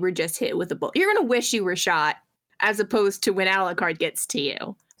that you were just hit with a bullet. You're going to wish you were shot as opposed to when Alucard gets to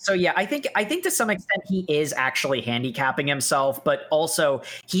you. So yeah, I think to some extent he is actually handicapping himself, but also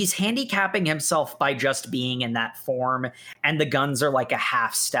he's handicapping himself by just being in that form, and the guns are like a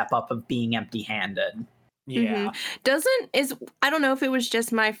half step up of being empty-handed. Yeah. I don't know if it was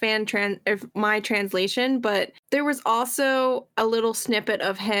just my my translation, but there was also a little snippet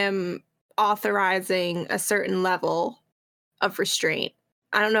of him authorizing a certain level of restraint.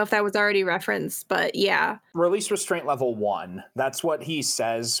 I don't know if that was already referenced, but yeah. Release restraint level 1. That's what he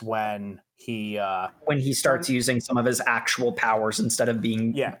says when he Starts using some of his actual powers instead of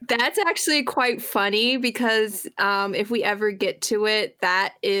being yeah. That's actually quite funny because if we ever get to it,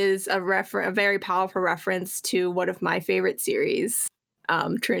 that is a very powerful reference to one of my favorite series,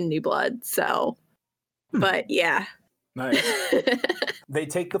 Trinity Blood. So, but yeah. Nice. They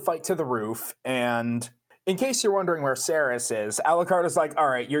take the fight to the roof, and in case you're wondering where Saris is, Alucard is like, all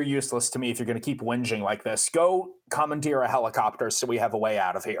right, you're useless to me if you're going to keep whinging like this. Go commandeer a helicopter so we have a way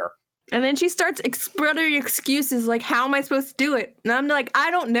out of here. And then she starts exploding excuses like, how am I supposed to do it? And I'm like,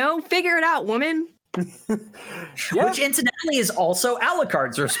 I don't know. Figure it out, woman. Yeah. Which incidentally is also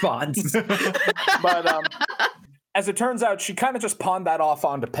Alucard's response. But as it turns out, she kind of just pawned that off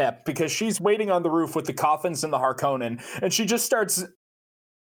onto Pip because she's waiting on the roof with the coffins and the Harkonnen, and she just starts...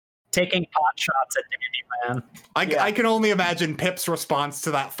 Taking pot shots at Dandy Man. Yeah. I can only imagine Pip's response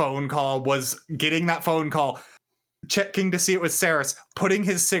to that phone call was getting that phone call, checking to see it was Saris, putting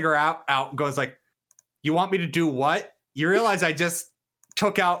his cigarette out, goes like, you want me to do what? You realize I just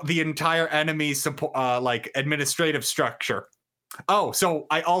took out the entire enemy like administrative structure. Oh, so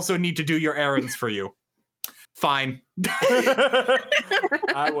I also need to do your errands for you. Fine.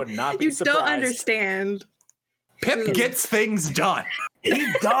 I would not be You surprised. don't understand. Pip gets things done.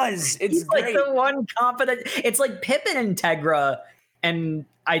 He does. It's He's like great. the one competent. It's like Pip and Integra, and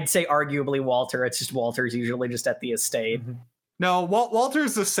I'd say arguably Walter. It's just Walter's usually just at the estate. No,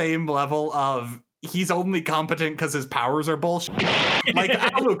 Walter's the same level of he's only competent because his powers are bullshit. Like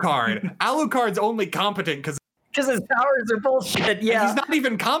Alucard. Alucard's only competent because his powers are bullshit. Yeah. he's not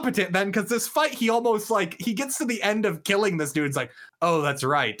even competent then because this fight, he almost like, he gets to the end of killing this dude. It's like, oh, that's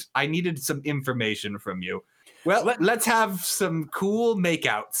right. I needed some information from you. Well, let's have some cool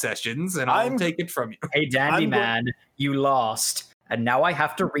makeout sessions and I'll take it from you. Hey, Dandy I'm Man, you lost. And now I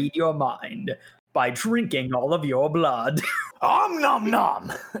have to read your mind by drinking all of your blood. Om nom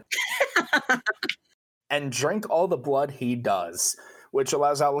nom. And drink all the blood he does, which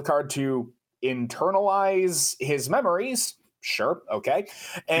allows Alucard to internalize his memories. Sure, okay.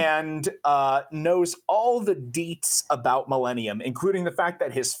 And knows all the deets about Millennium, including the fact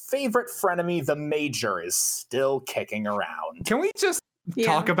that his favorite frenemy, the Major, is still kicking around. Can we just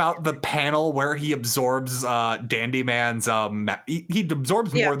talk about the panel where he absorbs Dandy Man's he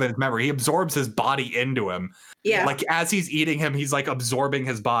absorbs more than his memory. He absorbs his body into him. Yeah. Like as he's eating him, he's like absorbing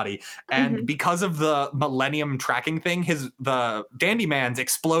his body. And because of the Millennium tracking thing, the Dandy Man's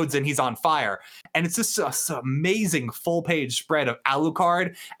explodes and he's on fire. And it's just this amazing full page spread of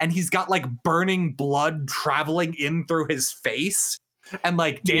Alucard, and he's got like burning blood traveling in through his face. and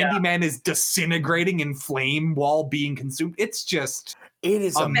like Dandy Man is disintegrating in flame while being consumed. It's just It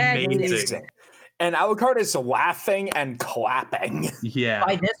is amazing. amazing. And Alucard is laughing and clapping. Yeah.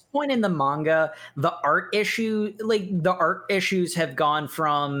 By this point in the manga, the art issues have gone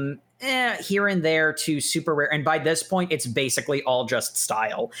from here and there to super rare. And by this point, it's basically all just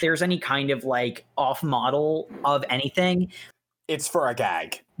style. If there's any kind of like off model of anything, It's for a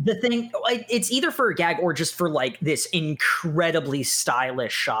gag. the thing, like, it's either for a gag or just for like this incredibly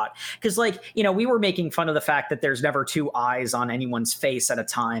stylish shot. Because like, you know, we were making fun of the fact that there's never two eyes on anyone's face at a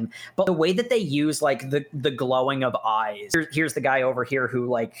time, but the way that they use like the glowing of eyes. Here's the guy over here who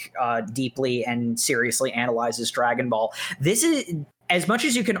like deeply and seriously analyzes Dragon Ball. This is, as much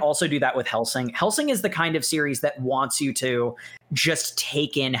as you can also do that with Hellsing. Hellsing is the kind of series that wants you to just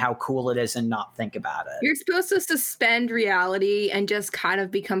take in how cool it is and not think about it. You're supposed to suspend reality and just kind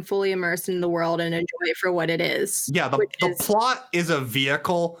of become fully immersed in the world and enjoy it for what it is. Yeah, the plot is a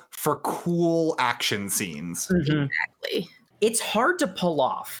vehicle for cool action scenes. Mhm. Exactly. It's hard to pull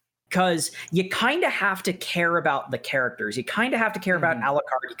off because you kind of have to care about the characters. You kind of have to care about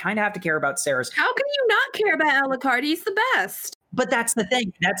Alucard. You kind of have to care about Ceres. How can you not care about Alucard? He's the best. But that's the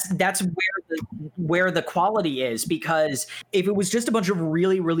thing. That's where the quality is, because if it was just a bunch of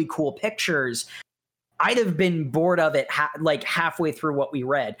really, really cool pictures, I'd have been bored of it like halfway through what we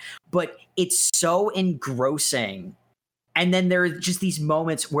read. But it's so engrossing. And then there are just these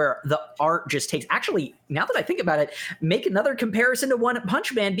moments where the art just takes... Actually, now that I think about it, make another comparison to One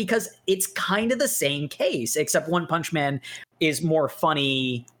Punch Man, because it's kind of the same case, except One Punch Man is more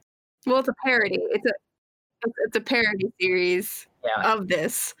funny. Well, it's a parody. It's a parody series of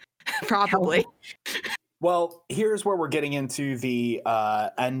this, probably. Well, here's where we're getting into the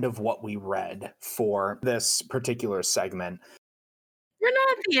end of what we read for this particular segment. We're not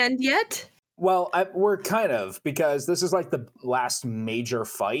at the end yet. Well, we're kind of, because this is like the last major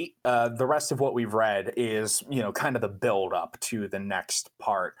fight. The rest of what we've read is, you know, kind of the build up to the next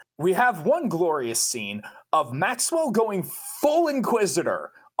part. We have one glorious scene of Maxwell going full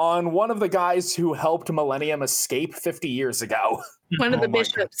Inquisitor on one of the guys who helped Millennium escape 50 years ago. One of the Oh my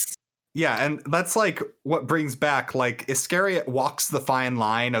bishops. Yeah, and that's like what brings back, like, Iscariot walks the fine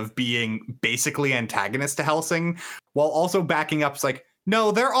line of being basically antagonist to Hellsing while also backing up. It's like,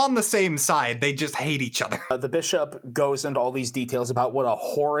 no, they're on the same side. They just hate each other. The bishop goes into all these details about what a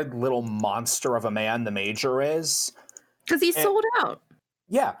horrid little monster of a man the Major is. Because he's sold out.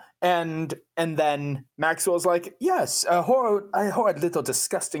 Yeah, and then Maxwell's like, yes, a horrid little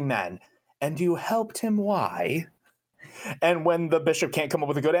disgusting man. And you helped him, why? And when the bishop can't come up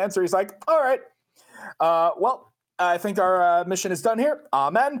with a good answer, he's like, all right, well, I think our mission is done here.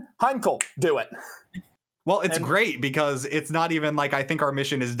 Amen. Heinkel, do it. Well, it's great because it's not even like, I think our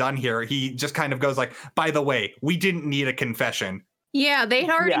mission is done here. He just kind of goes like, by the way, we didn't need a confession. Yeah, they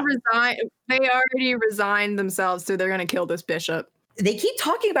already resigned. They already resigned themselves, so they're going to kill this bishop. They keep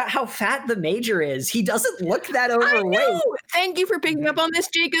talking about how fat the Major is. He doesn't look that overweight. I know. Thank you for picking up on this,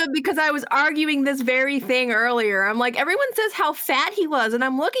 Jacob, because I was arguing this very thing earlier. I'm like, everyone says how fat he was, and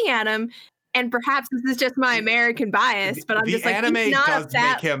I'm looking at him, and perhaps this is just my American bias, but I'm just like, anime he's not does a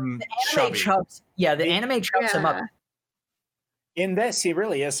fat. make him The anime chubby. the anime chubs him up. In this, he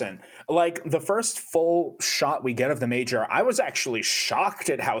really isn't. Like, the first full shot we get of the Major, I was actually shocked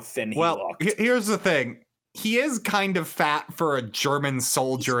at how thin he looked. Here's the thing. He is kind of fat for a German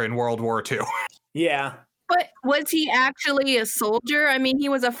soldier in World War II. Yeah. But was he actually a soldier? I mean, he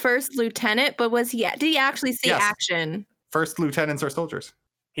was a first lieutenant, but did he actually see Yes. action? First lieutenants are soldiers.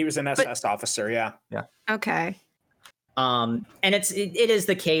 He was an SS officer, yeah. Okay. And it is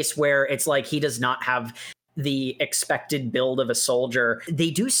the case where it's like he does not have the expected build of a soldier. They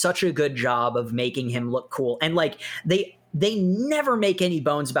do such a good job of making him look cool, and like they never make any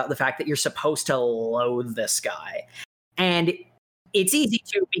bones about the fact that you're supposed to loathe this guy, and it's easy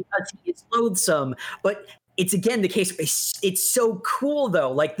to because he is loathsome. But it's again the case. It's so cool though,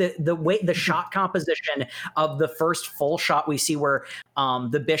 like the way the shot composition of the first full shot we see where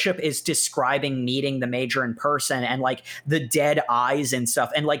the bishop is describing meeting the Major in person, and like the dead eyes and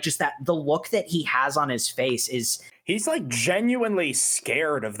stuff, and like just that the look that he has on his face is He's like genuinely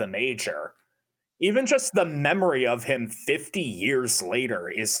scared of the Major. Even just the memory of him 50 years later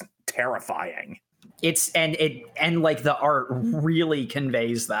is terrifying. and like the art really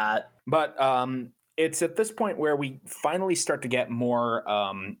conveys that. But it's at this point where we finally start to get more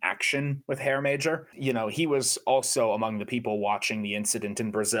action with Herr Major. You know, he was also among the people watching the incident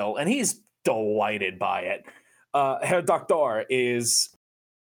in Brazil, and he's delighted by it. Herr Doctor is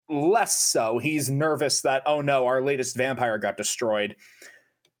less so. He's nervous that, oh no, our latest vampire got destroyed.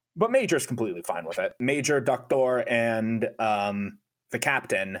 But Major's completely fine with it. Major, Doctor, and the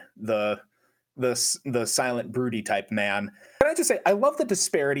captain, the silent broody type man. Can I just say, I love the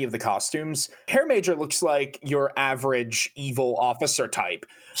disparity of the costumes. Hair Major looks like your average evil officer type.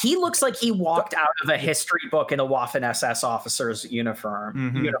 He looks like he walked out of a history book in a Waffen SS officer's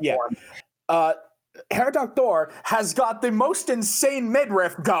uniform. Yeah. Herr Doctor has got the most insane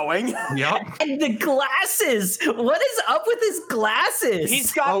midriff going. Yep. And the glasses! What is up with his glasses?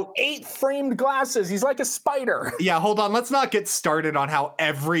 He's got 8 framed glasses. He's like a spider. Yeah, hold on. Let's not get started on how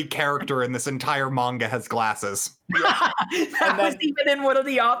every character in this entire manga has glasses. That was even in one of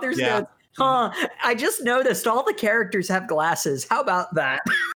the author's notes. Huh. I just noticed all the characters have glasses. How about that?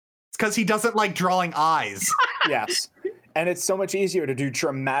 It's because he doesn't like drawing eyes. Yes. And it's so much easier to do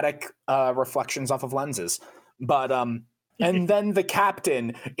dramatic reflections off of lenses. But and then the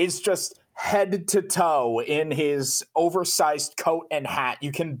captain is just head to toe in his oversized coat and hat.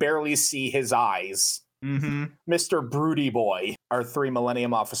 You can barely see his eyes. Mr. Broody Boy. Our 3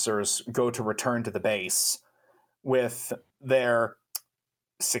 Millennium officers go to return to the base with their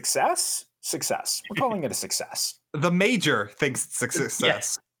success. We're calling it a success. The Major thinks it's a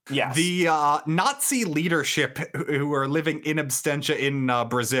success. Yes. The Nazi leadership who are living in absentia in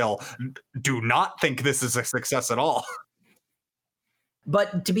Brazil do not think this is a success at all.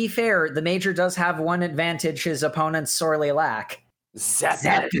 But to be fair, the Major does have one advantage his opponents sorely lack.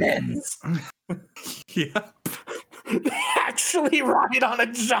 Zeppelins. Yeah. They actually ride on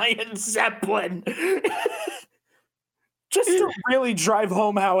a giant Zeppelin. Just to really drive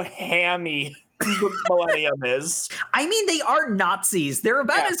home how hammy the Millennium is. I mean, they are Nazis. They're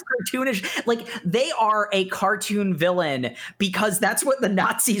about as cartoonish. Like, they are a cartoon villain because that's what the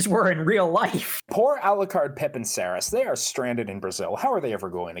Nazis were in real life. Poor Alucard, Pip, and Saris. They are stranded in Brazil. How are they ever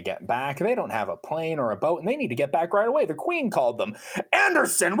going to get back? They don't have a plane or a boat, and they need to get back right away. The Queen called them.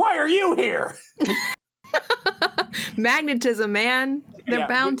 Anderson, why are you here? Magnetism, man. They're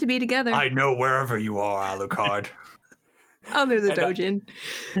bound to be together. I know wherever you are, Alucard. Oh, there's a Dojin.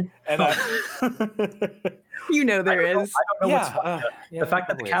 You know there is. I don't know what's funnier. The fact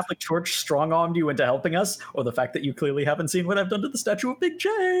that the Catholic Church strong-armed you into helping us, or the fact that you clearly haven't seen what I've done to the statue of Big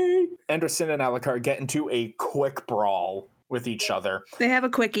J. Anderson and Alucard get into a quick brawl with each other. They have a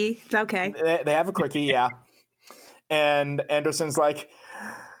quickie. It's okay. They have a quickie, yeah. And Anderson's like,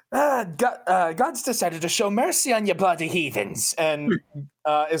 God's decided to show mercy on you bloody heathens. And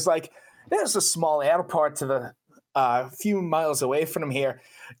is like, there's a small airport to the few miles away from here.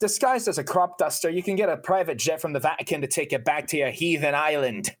 Disguised as a crop duster, you can get a private jet from the Vatican to take you back to your heathen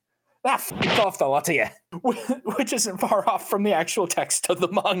island. F off the lot of you. Which isn't far off from the actual text of the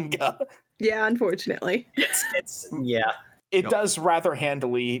manga. Yeah, unfortunately. It does rather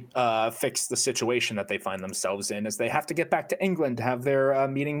handily fix the situation that they find themselves in, as they have to get back to England to have their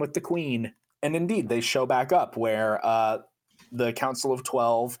meeting with the Queen. And indeed, they show back up where the Council of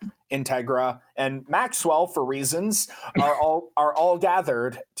 12, Integra, and Maxwell, for reasons, are all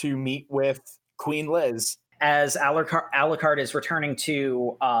gathered to meet with Queen Liz. As Alucard is returning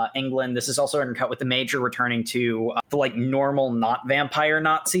to England, this is also intercut with the Major returning to the normal, not vampire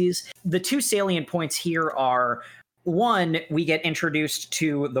Nazis. The 2 salient points here are, one, we get introduced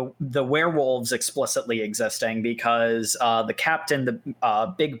to the werewolves explicitly existing because the captain,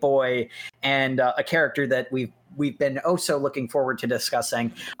 the big boy, and a character that we've been so looking forward to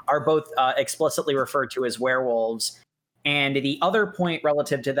discussing are both explicitly referred to as werewolves. And the other point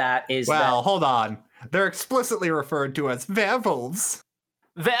relative to that is hold on. They're explicitly referred to as werewolves.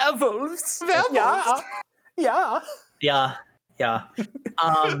 Werewolves? Werewolves? Yeah.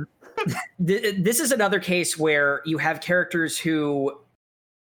 This is another case where you have characters who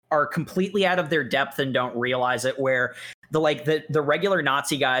are completely out of their depth and don't realize it, where the regular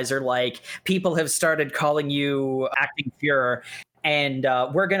Nazi guys are like, people have started calling you acting Fuhrer, and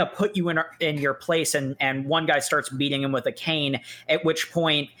we're going to put you in your place, and one guy starts beating him with a cane, at which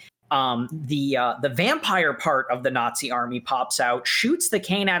point the vampire part of the Nazi army pops out, shoots the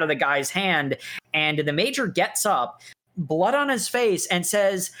cane out of the guy's hand, and the Major gets up, blood on his face, and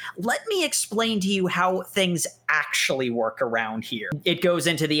says, let me explain to you how things actually work around here. It goes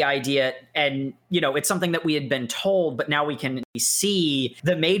into the idea, and it's something that we had been told, but now we can see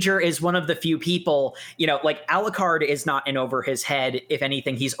the Major is one of the few people, Alucard is not in over his head. If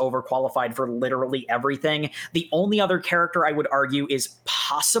anything, he's overqualified for literally everything. The only other character I would argue is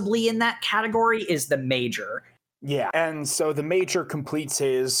possibly in that category is the Major. Yeah, and so the Major completes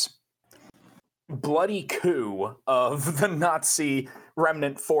his bloody coup of the Nazi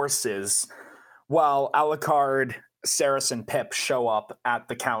remnant forces while Alucard, Saris, and Pip show up at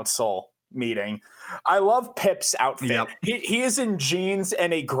the council meeting. I love Pip's outfit. Yep. He is in jeans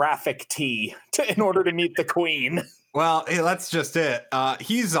and a graphic tee in order to meet the Queen. Well, hey, that's just it.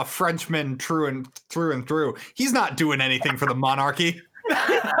 He's a Frenchman through and through. He's not doing anything for the monarchy.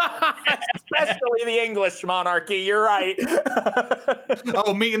 Especially the English monarchy. You're right.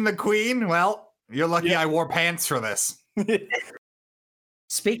 Oh, meeting the Queen? Well, you're lucky I wore pants for this.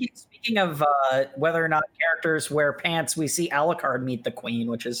 Speaking of whether or not characters wear pants, we see Alucard meet the Queen,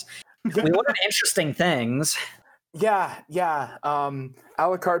 which is we learn interesting things. Yeah.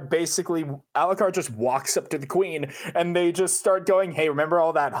 Alucard just walks up to the Queen and they just start going, hey, remember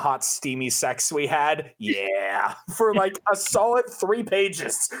all that hot, steamy sex we had? Yeah. For like a solid 3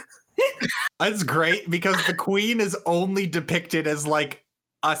 pages. That's great because the Queen is only depicted as like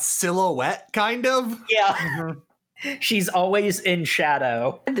a silhouette, kind of. Yeah. Mm-hmm. She's always in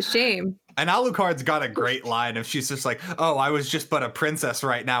shadow. The shame. And Alucard's got a great line if she's just like, oh, I was just but a princess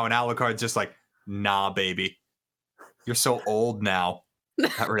right now. And Alucard's just like, nah, baby. You're so old now.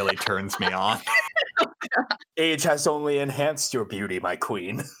 That really turns me on. Age has only enhanced your beauty, my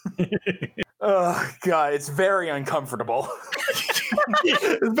queen. Oh, God, it's very uncomfortable.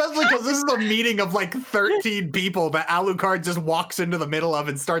 Especially because this is a meeting of like 13 people that Alucard just walks into the middle of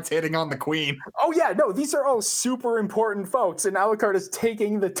and starts hitting on the Queen. Oh, yeah, no, these are all super important folks, and Alucard is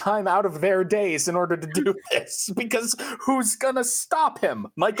taking the time out of their days in order to do this, because who's gonna stop him?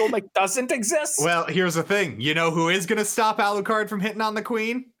 Michael doesn't exist? Well, here's the thing. You know who is going to stop Alucard from hitting on the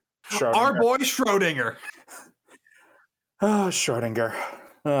Queen? Schrodinger. Our boy Schrodinger. Oh, Schrodinger.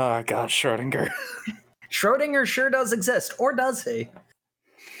 Oh, God, Schrodinger. Schrodinger sure does exist, or does he?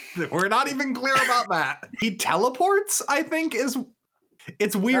 We're not even clear about that. He teleports, I think,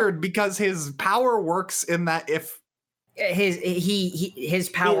 it's weird because his power works in that if his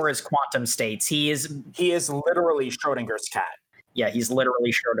power is quantum states. He is literally Schrodinger's cat. Yeah, he's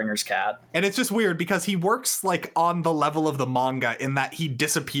literally Schrodinger's cat. And it's just weird because he works like on the level of the manga in that he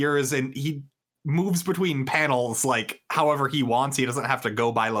disappears and he moves between panels like however he wants. He doesn't have to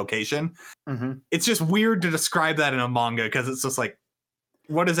go by location. Mm-hmm. It's just weird to describe that in a manga because it's just like,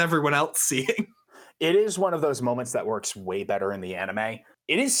 what is everyone else seeing? It is one of those moments that works way better in the anime.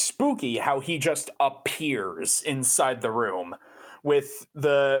 It is spooky how he just appears inside the room with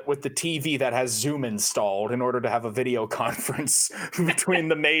the TV that has Zoom installed in order to have a video conference between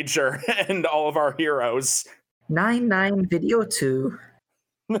the Major and all of our heroes. 99 Video 2.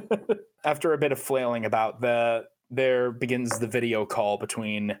 After a bit of flailing about, there begins the video call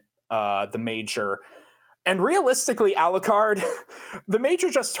between the Major and realistically Alucard. The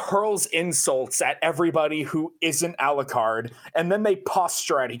Major just hurls insults at everybody who isn't Alucard, and then they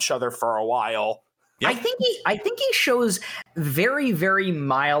posture at each other for a while. Yep. I think he shows very, very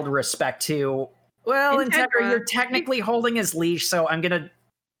mild respect to. Well, Integra, you're technically holding his leash, so I'm going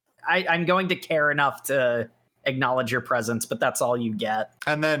to care enough to acknowledge your presence, but that's all you get.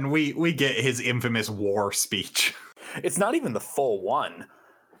 And then we get his infamous war speech. It's not even the full one.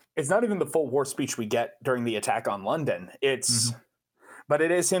 It's not even the full war speech we get during the attack on London. But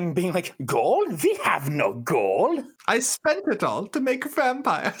it is him being like, gold? We have no gold. I spent it all to make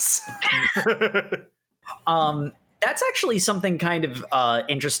vampires. That's actually something kind of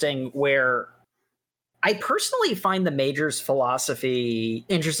interesting where I personally find the Major's philosophy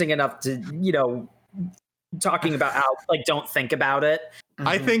interesting enough to, talking about how, like, don't think about it.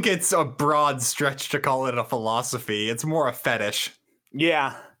 I think it's a broad stretch to call it a philosophy. It's more a fetish.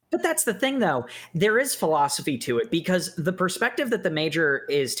 Yeah. But that's the thing, though. There is philosophy to it because the perspective that the Major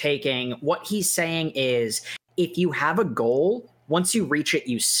is taking, what he's saying is, if you have a goal, once you reach it,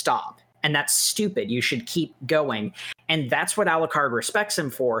 you stop. And that's stupid. You should keep going. And that's what Alucard respects him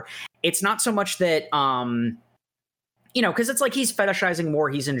for. It's not so much that, because it's like he's fetishizing war.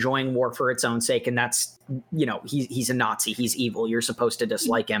 He's enjoying war for its own sake. And that's, he's a Nazi. He's evil. You're supposed to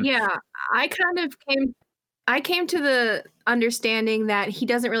dislike him. Yeah, I came to the understanding that he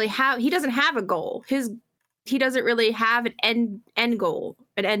doesn't have a goal. He doesn't really have an end goal,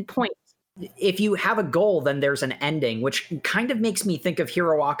 an end point. If you have a goal, then there's an ending, which kind of makes me think of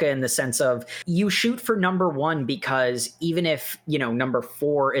Hiroaka in the sense of you shoot for number 1 because even if, number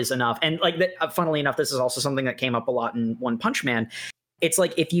 4 is enough. And like, funnily enough, this is also something that came up a lot in One Punch Man. It's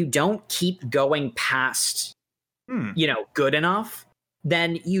like, if you don't keep going past, good enough,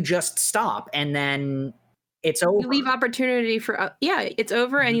 then you just stop. And then it's over. You leave opportunity for it's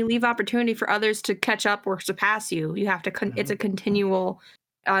over, and you leave opportunity for others to catch up or surpass you. You have to. It's a continual,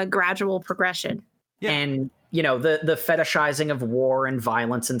 gradual progression. Yeah. And the fetishizing of war and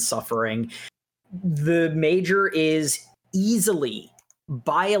violence and suffering. The Major is easily,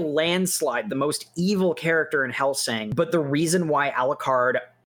 by a landslide, the most evil character in Hellsing. But the reason why Alucard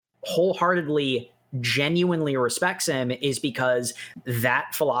wholeheartedly genuinely respects him is because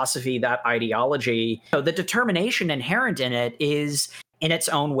that philosophy, that ideology, the determination inherent in it is in its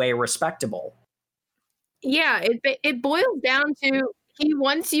own way respectable. Yeah, it boils down to he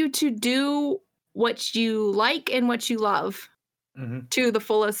wants you to do what you like and what you love to the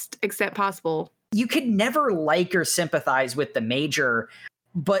fullest extent possible. You could never like or sympathize with the Major,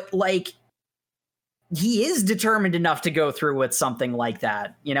 but like he is determined enough to go through with something like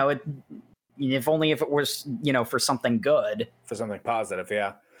that. You know, if only if it was, you know, for something good. For something positive,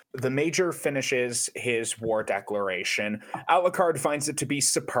 yeah. The Major finishes his war declaration. Alucard finds it to be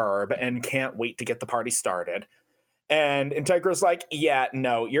superb and can't wait to get the party started. And Integra's like, yeah,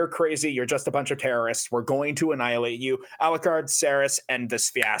 no, you're crazy. You're just a bunch of terrorists. We're going to annihilate you. Alucard, Cerys, end this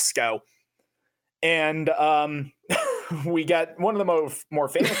fiasco. And we get one of the more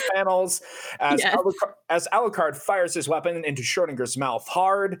famous panels as Alucard fires his weapon into Schrodinger's mouth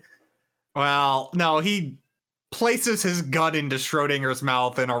hard. Well, no, he places his gun into Schrodinger's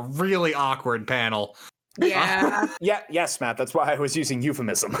mouth in a really awkward panel. Yeah. Yes, Matt. That's why I was using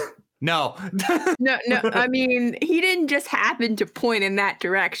euphemism. No. No. I mean, he didn't just happen to point in that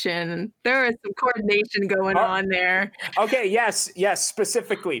direction. There is some coordination going on there. Okay, yes,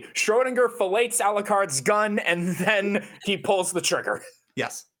 specifically. Schrodinger fillets Alucard's gun and then he pulls the trigger.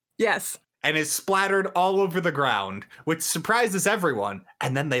 Yes. And is splattered all over the ground, which surprises everyone.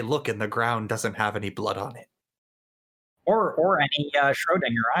 And then they look and the ground doesn't have any blood on it. Or any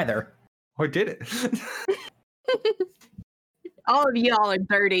Schrodinger either. Or did it? All of y'all are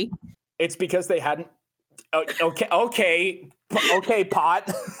dirty. It's because they hadn't. Okay,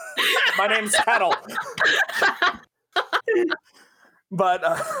 Pot. My name's Kettle. But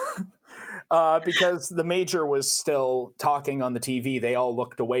because the Major was still talking on the TV, they all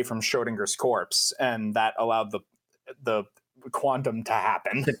looked away from Schrodinger's corpse, and that allowed the quantum to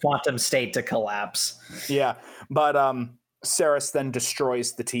happen. The quantum state to collapse. Yeah, but Cerys then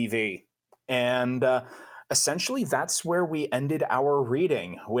destroys the TV, and essentially that's where we ended our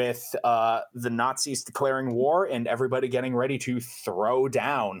reading, with the Nazis declaring war and everybody getting ready to throw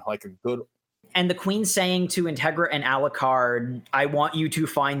down like a good. And the Queen saying to Integra and Alucard, I want you to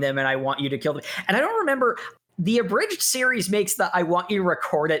find them and I want you to kill them. And I don't remember, the abridged series makes the I want you to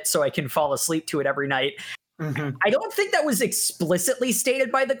record it so I can fall asleep to it every night. Mm-hmm. I don't think that was explicitly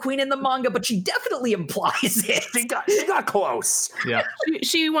stated by the Queen in the manga, but she definitely implies it. She got close. Yeah.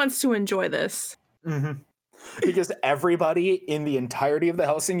 She wants to enjoy this. Mm-hmm. Because everybody in the entirety of the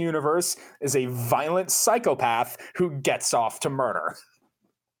Hellsing universe is a violent psychopath who gets off to murder.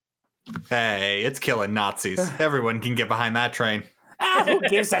 Hey, it's killing Nazis. Everyone can get behind that train. Who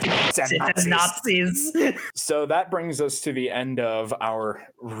gives a Nazis? So that brings us to the end of our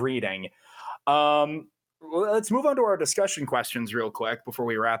reading. Let's move on to our discussion questions real quick before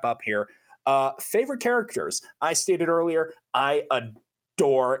we wrap up here. Favorite characters. I stated earlier, I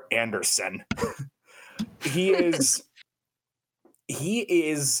adore Anderson. He is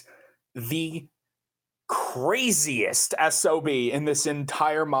the craziest SOB in this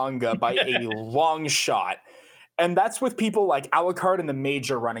entire manga by a long shot. And that's with people like Alucard and the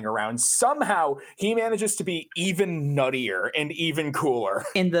Major running around. Somehow he manages to be even nuttier and even cooler.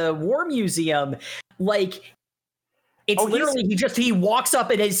 In the War Museum, like, it's literally he walks up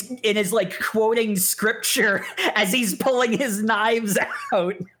and is like quoting scripture as he's pulling his knives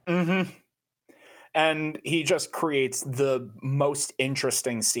out. Mm-hmm. And he just creates the most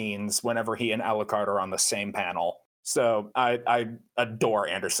interesting scenes whenever he and Alucard are on the same panel. So I adore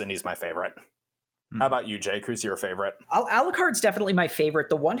Anderson. He's my favorite. How about you, Jake? Who's your favorite? Alucard's definitely my favorite.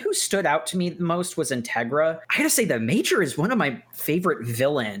 The one who stood out to me the most was Integra. I gotta say, the Major is one of my favorite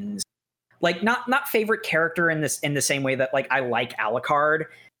villains. Like, not favorite character in the same way that, like, I like Alucard.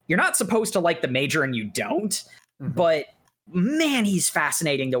 You're not supposed to like the Major and you don't, but man, he's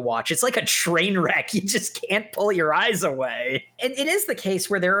fascinating to watch. It's like a train wreck. You just can't pull your eyes away. And it is the case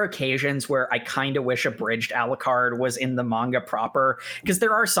where there are occasions where I kind of wish abridged Alucard was in the manga proper, because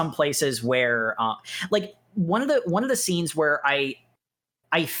there are some places where, like one of the scenes where I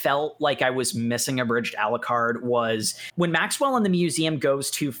felt like I was missing abridged Alucard was when Maxwell in the museum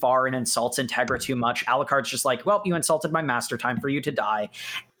goes too far and insults Integra too much. Alucard's just like, well, you insulted my master, time for you to die.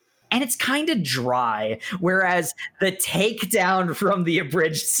 And it's kind of dry, whereas the takedown from the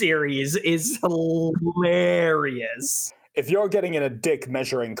abridged series is hilarious. If you're getting in a dick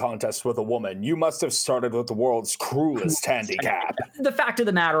measuring contest with a woman, you must have started with the world's cruelest handicap. The fact of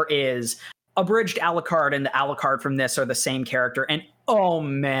the matter is, abridged Alucard and the Alucard from this are the same character, and oh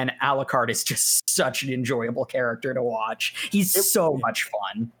man, Alucard is just such an enjoyable character to watch. He's so much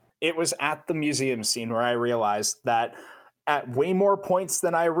fun. It was at the museum scene where I realized that at way more points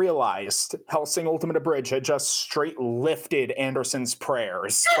than I realized, Hellsing Ultimate Abridged had just straight lifted Anderson's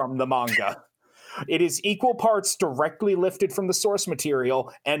prayers from the manga. It is equal parts directly lifted from the source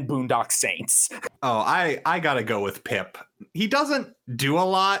material and Boondock Saints. Oh, I gotta go with Pip. He doesn't do a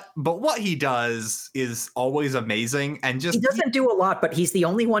lot, but what he does is always amazing. And just He doesn't do a lot, but he's the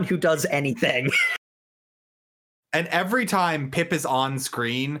only one who does anything. And every time Pip is on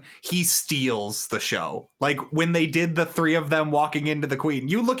screen, he steals the show. Like when they did the three of them walking into the Queen,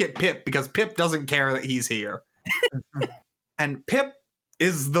 you look at Pip because Pip doesn't care that he's here. And Pip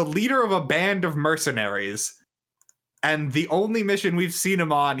is the leader of a band of mercenaries. And the only mission we've seen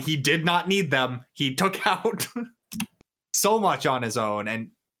him on, he did not need them. He took out so much on his own. And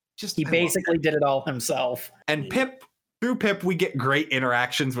just He basically did it all himself. And Pip, through Pip, we get great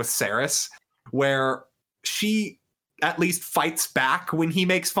interactions with Saris, where she at least fights back when he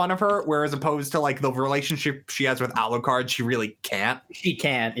makes fun of her, whereas opposed to like the relationship she has with Alucard, she really can't. She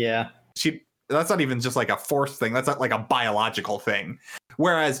can't, yeah. That's not even just like a force thing. That's not like a biological thing.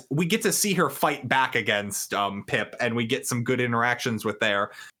 Whereas we get to see her fight back against Pip, and we get some good interactions with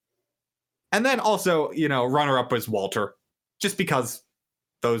there. And then also, you know, runner-up was Walter, just because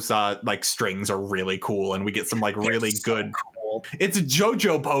those like strings are really cool, and we get some like really good. Cool. It's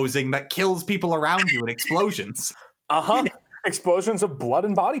JoJo posing that kills people around you in explosions. Uh-huh. Explosions of blood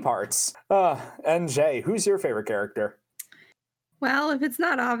and body parts. And Jay, who's your favorite character? Well, if it's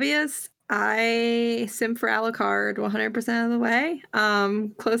not obvious, I sim for Alucard 100% of the way.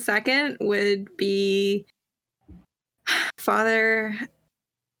 Close second would be Father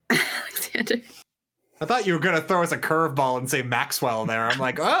Alexander. I thought you were going to throw us a curveball and say Maxwell there. I'm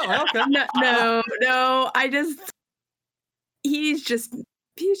like, oh, okay. No. He's just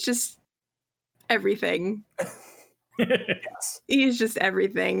everything. Yes. He's just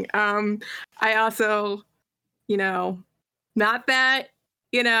everything. I also, not that,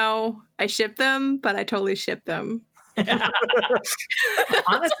 I ship them, but I totally ship them.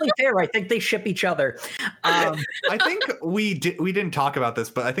 Honestly, fair. I think they ship each other. I think we didn't talk about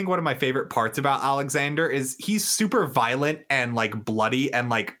this, but I think one of my favorite parts about Alexander is he's super violent and like bloody and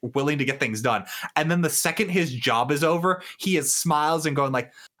like willing to get things done. And then the second his job is over, he is smiles and going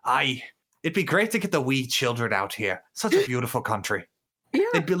like, it'd be great to get the wee children out here. Such a beautiful country. Yeah.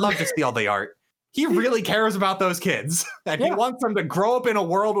 They'd love to see all the art. He really cares about those kids, and he wants them to grow up in a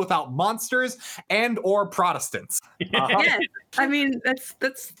world without monsters and or Protestants. Yeah, I mean that's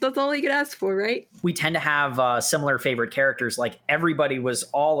all you could ask for, right? We tend to have similar favorite characters. Like everybody was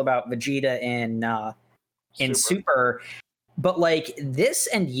all about Vegeta in Super, but like this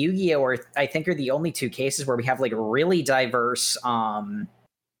and Yu-Gi-Oh! I think are the only two cases where we have like really diverse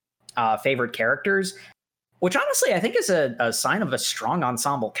favorite characters. Which honestly, I think is a sign of a strong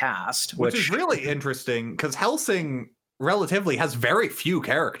ensemble cast. Which is really interesting, because Hellsing relatively has very few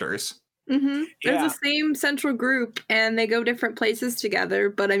characters. Mm-hmm. Yeah. There's the same central group, and they go different places together,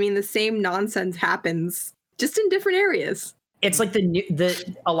 but I mean, the same nonsense happens, just in different areas. It's like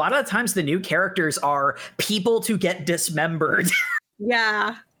a lot of the times the new characters are people to get dismembered.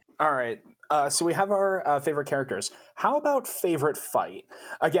 Yeah. All right. So we have our favorite characters. How about favorite fight?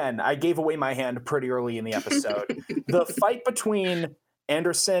 Again, I gave away my hand pretty early in the episode. The fight between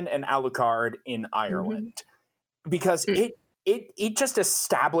Anderson and Alucard in Ireland, because it just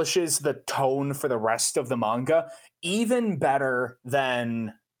establishes the tone for the rest of the manga even better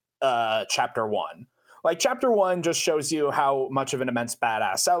than chapter 1. Like chapter 1 just shows you how much of an immense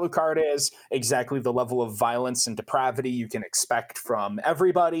badass Alucard is, exactly the level of violence and depravity you can expect from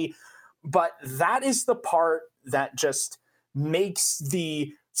everybody. But that is the part that just makes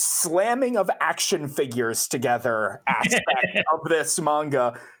the slamming of action figures together aspect of this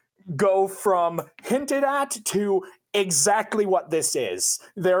manga go from hinted at to exactly what this is.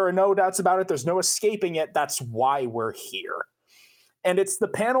 There are no doubts about it. There's no escaping it. That's why we're here. And it's the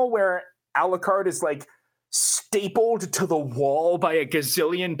panel where Alucard is like stapled to the wall by a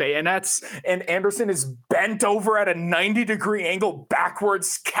gazillion bayonets, and Anderson is bent over at a 90-degree angle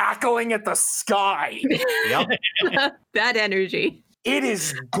backwards, cackling at the sky. Yep. That energy. It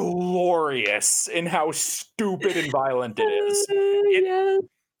is glorious in how stupid and violent it is. Yes.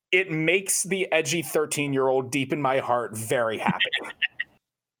 It makes the edgy 13-year-old deep in my heart very happy.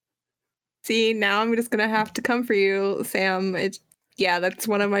 See, now I'm just gonna have to come for you, Sam. Yeah, that's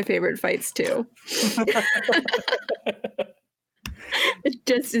one of my favorite fights too. It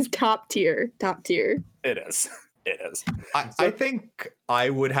just is top tier. It is. I think I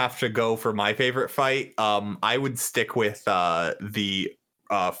would have to go for my favorite fight. I would stick with the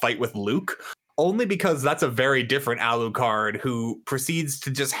fight with Luke, only because that's a very different Alucard who proceeds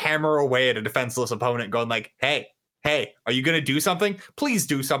to just hammer away at a defenseless opponent, going like, "Hey, Hey, are you going to do something? Please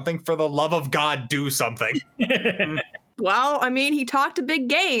do something. For the love of God, do something. Well, I mean, he talked a big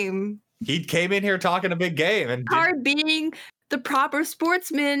game. He came in here talking a big game. And Card being the proper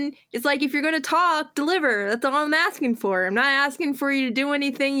sportsman is like, if you're going to talk, deliver. That's all I'm asking for. I'm not asking for you to do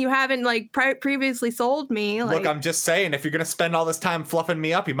anything you haven't like previously sold me. Like, look, I'm just saying, if you're going to spend all this time fluffing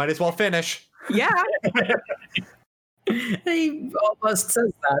me up, you might as well finish. yeah. He almost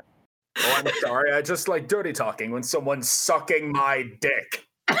says that. Oh, I'm sorry. I just like dirty talking when someone's sucking my dick.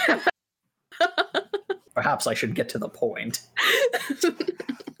 Perhaps I should get to the point.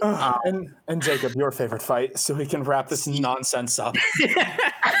 And Jacob, your favorite fight, so we can wrap this nonsense up.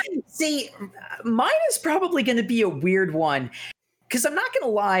 See, mine is probably going to be a weird one, because I'm not going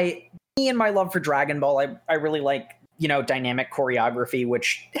to lie, me and my love for Dragon Ball, I really like, dynamic choreography,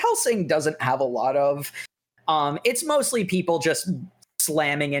 which Hellsing doesn't have a lot of. It's mostly people just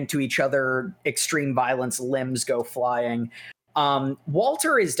slamming into each other, extreme violence, limbs go flying.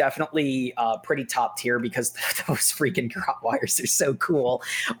 Walter is definitely pretty top tier because those freaking drop wires are so cool.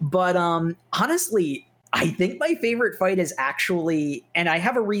 But honestly, I think my favorite fight is actually, and I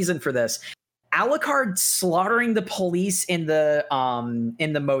have a reason for this, Alucard slaughtering the police in the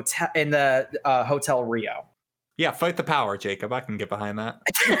Hotel Rio. Yeah, fight the power, Jacob. I can get behind that.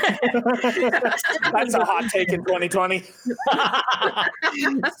 That's a hot take in 2020.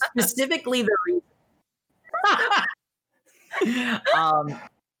 Specifically the reason.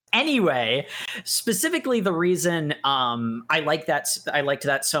 Anyway, specifically the reason I liked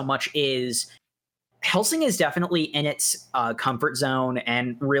that so much is Hellsing is definitely in its comfort zone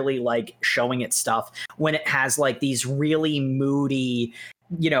and really like showing its stuff when it has like these really moody,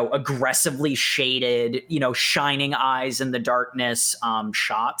 aggressively shaded, shining eyes in the darkness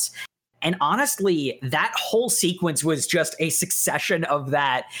shots. And honestly, that whole sequence was just a succession of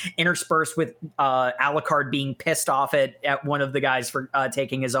that, interspersed with Alucard being pissed off at one of the guys for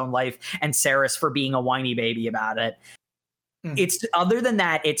taking his own life, and Ceres for being a whiny baby about it. It's other than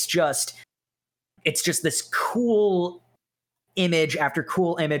that, it's just this cool image after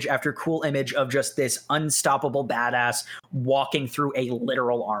cool image after cool image of just this unstoppable badass walking through a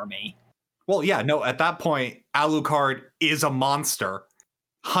literal army. Well, yeah, no, at that point, Alucard is a monster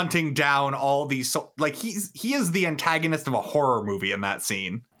hunting down all these, like he is the antagonist of a horror movie in that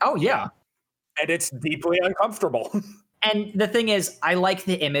scene. Oh yeah. And it's deeply uncomfortable. And the thing is, I like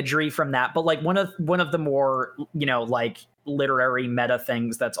the imagery from that, but like one of the more, like literary meta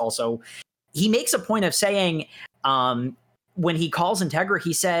things that's also, he makes a point of saying, when he calls Integra,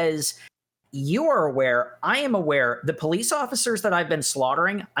 he says, "You are aware, I am aware, the police officers that I've been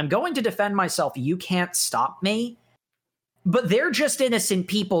slaughtering, I'm going to defend myself. You can't stop me. But they're just innocent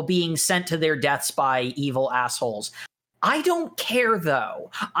people being sent to their deaths by evil assholes. I don't care, though.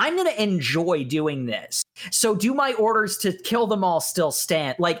 I'm going to enjoy doing this. So do my orders to kill them all still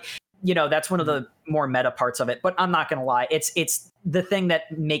stand?" Like, that's one of the more meta parts of it. But I'm not going to lie. It's the thing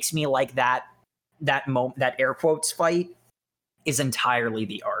that makes me like that air quotes fight is entirely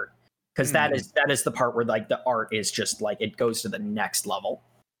the art. Because that is the part where like the art is just like it goes to the next level.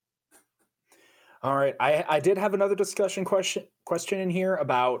 All right, I did have another discussion question in here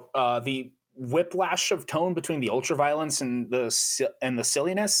about the whiplash of tone between the ultraviolence and the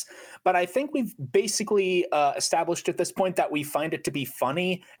silliness, but I think we've basically established at this point that we find it to be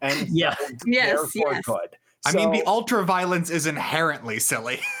funny and therefore good. I mean, the ultraviolence is inherently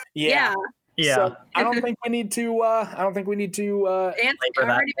silly. Yeah. So I don't think we need to. Already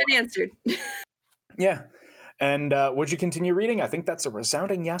been answered. Yeah. And would you continue reading? I think that's a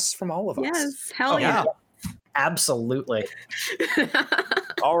resounding yes from all of us. Yes, hell yeah. Absolutely.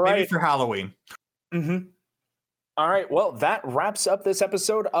 All right. Maybe for Halloween. Mm-hmm. All right. Well, that wraps up this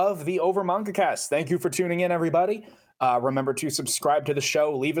episode of the Over Manga Cast. Thank you for tuning in, everybody. Remember to subscribe to the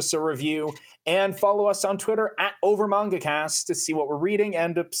show, leave us a review, and follow us on Twitter at Over Manga Cast to see what we're reading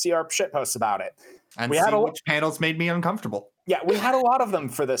and to see our shitposts about it. And see which panels made me uncomfortable. Yeah, we had a lot of them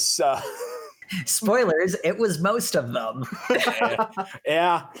for this. Spoilers, it was most of them.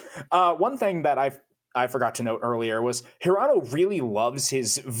 Yeah. One thing that I forgot to note earlier was Hirano really loves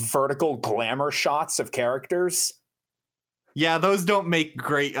his vertical glamour shots of characters. Yeah, those don't make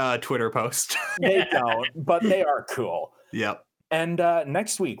great Twitter posts. They don't, but they are cool. Yep. And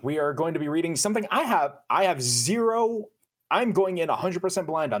next week we are going to be reading something I have zero. I'm going in 100%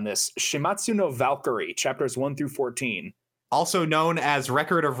 blind on this. Shimatsu no Valkyrie, chapters 1 through 14. Also known as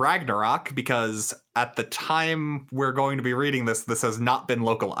Record of Ragnarok, because at the time we're going to be reading this has not been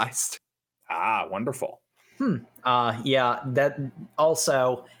localized. Ah, wonderful. Yeah, that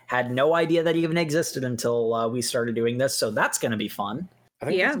also had no idea that even existed until we started doing this, so that's going to be fun. I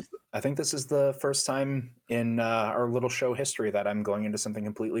think I think this is the first time in our little show history that I'm going into something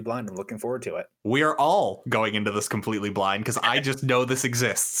completely blind. I'm looking forward to it. We are all going into this completely blind because I just know this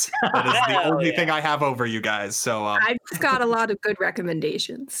exists. That is the Hell only yeah. thing I have over you guys. So, I've got a lot of good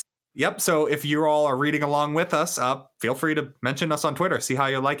recommendations. yep. So if you all are reading along with us, feel free to mention us on Twitter. See how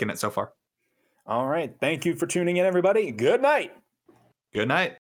you're liking it so far. All right. Thank you for tuning in, everybody. Good night. Good night.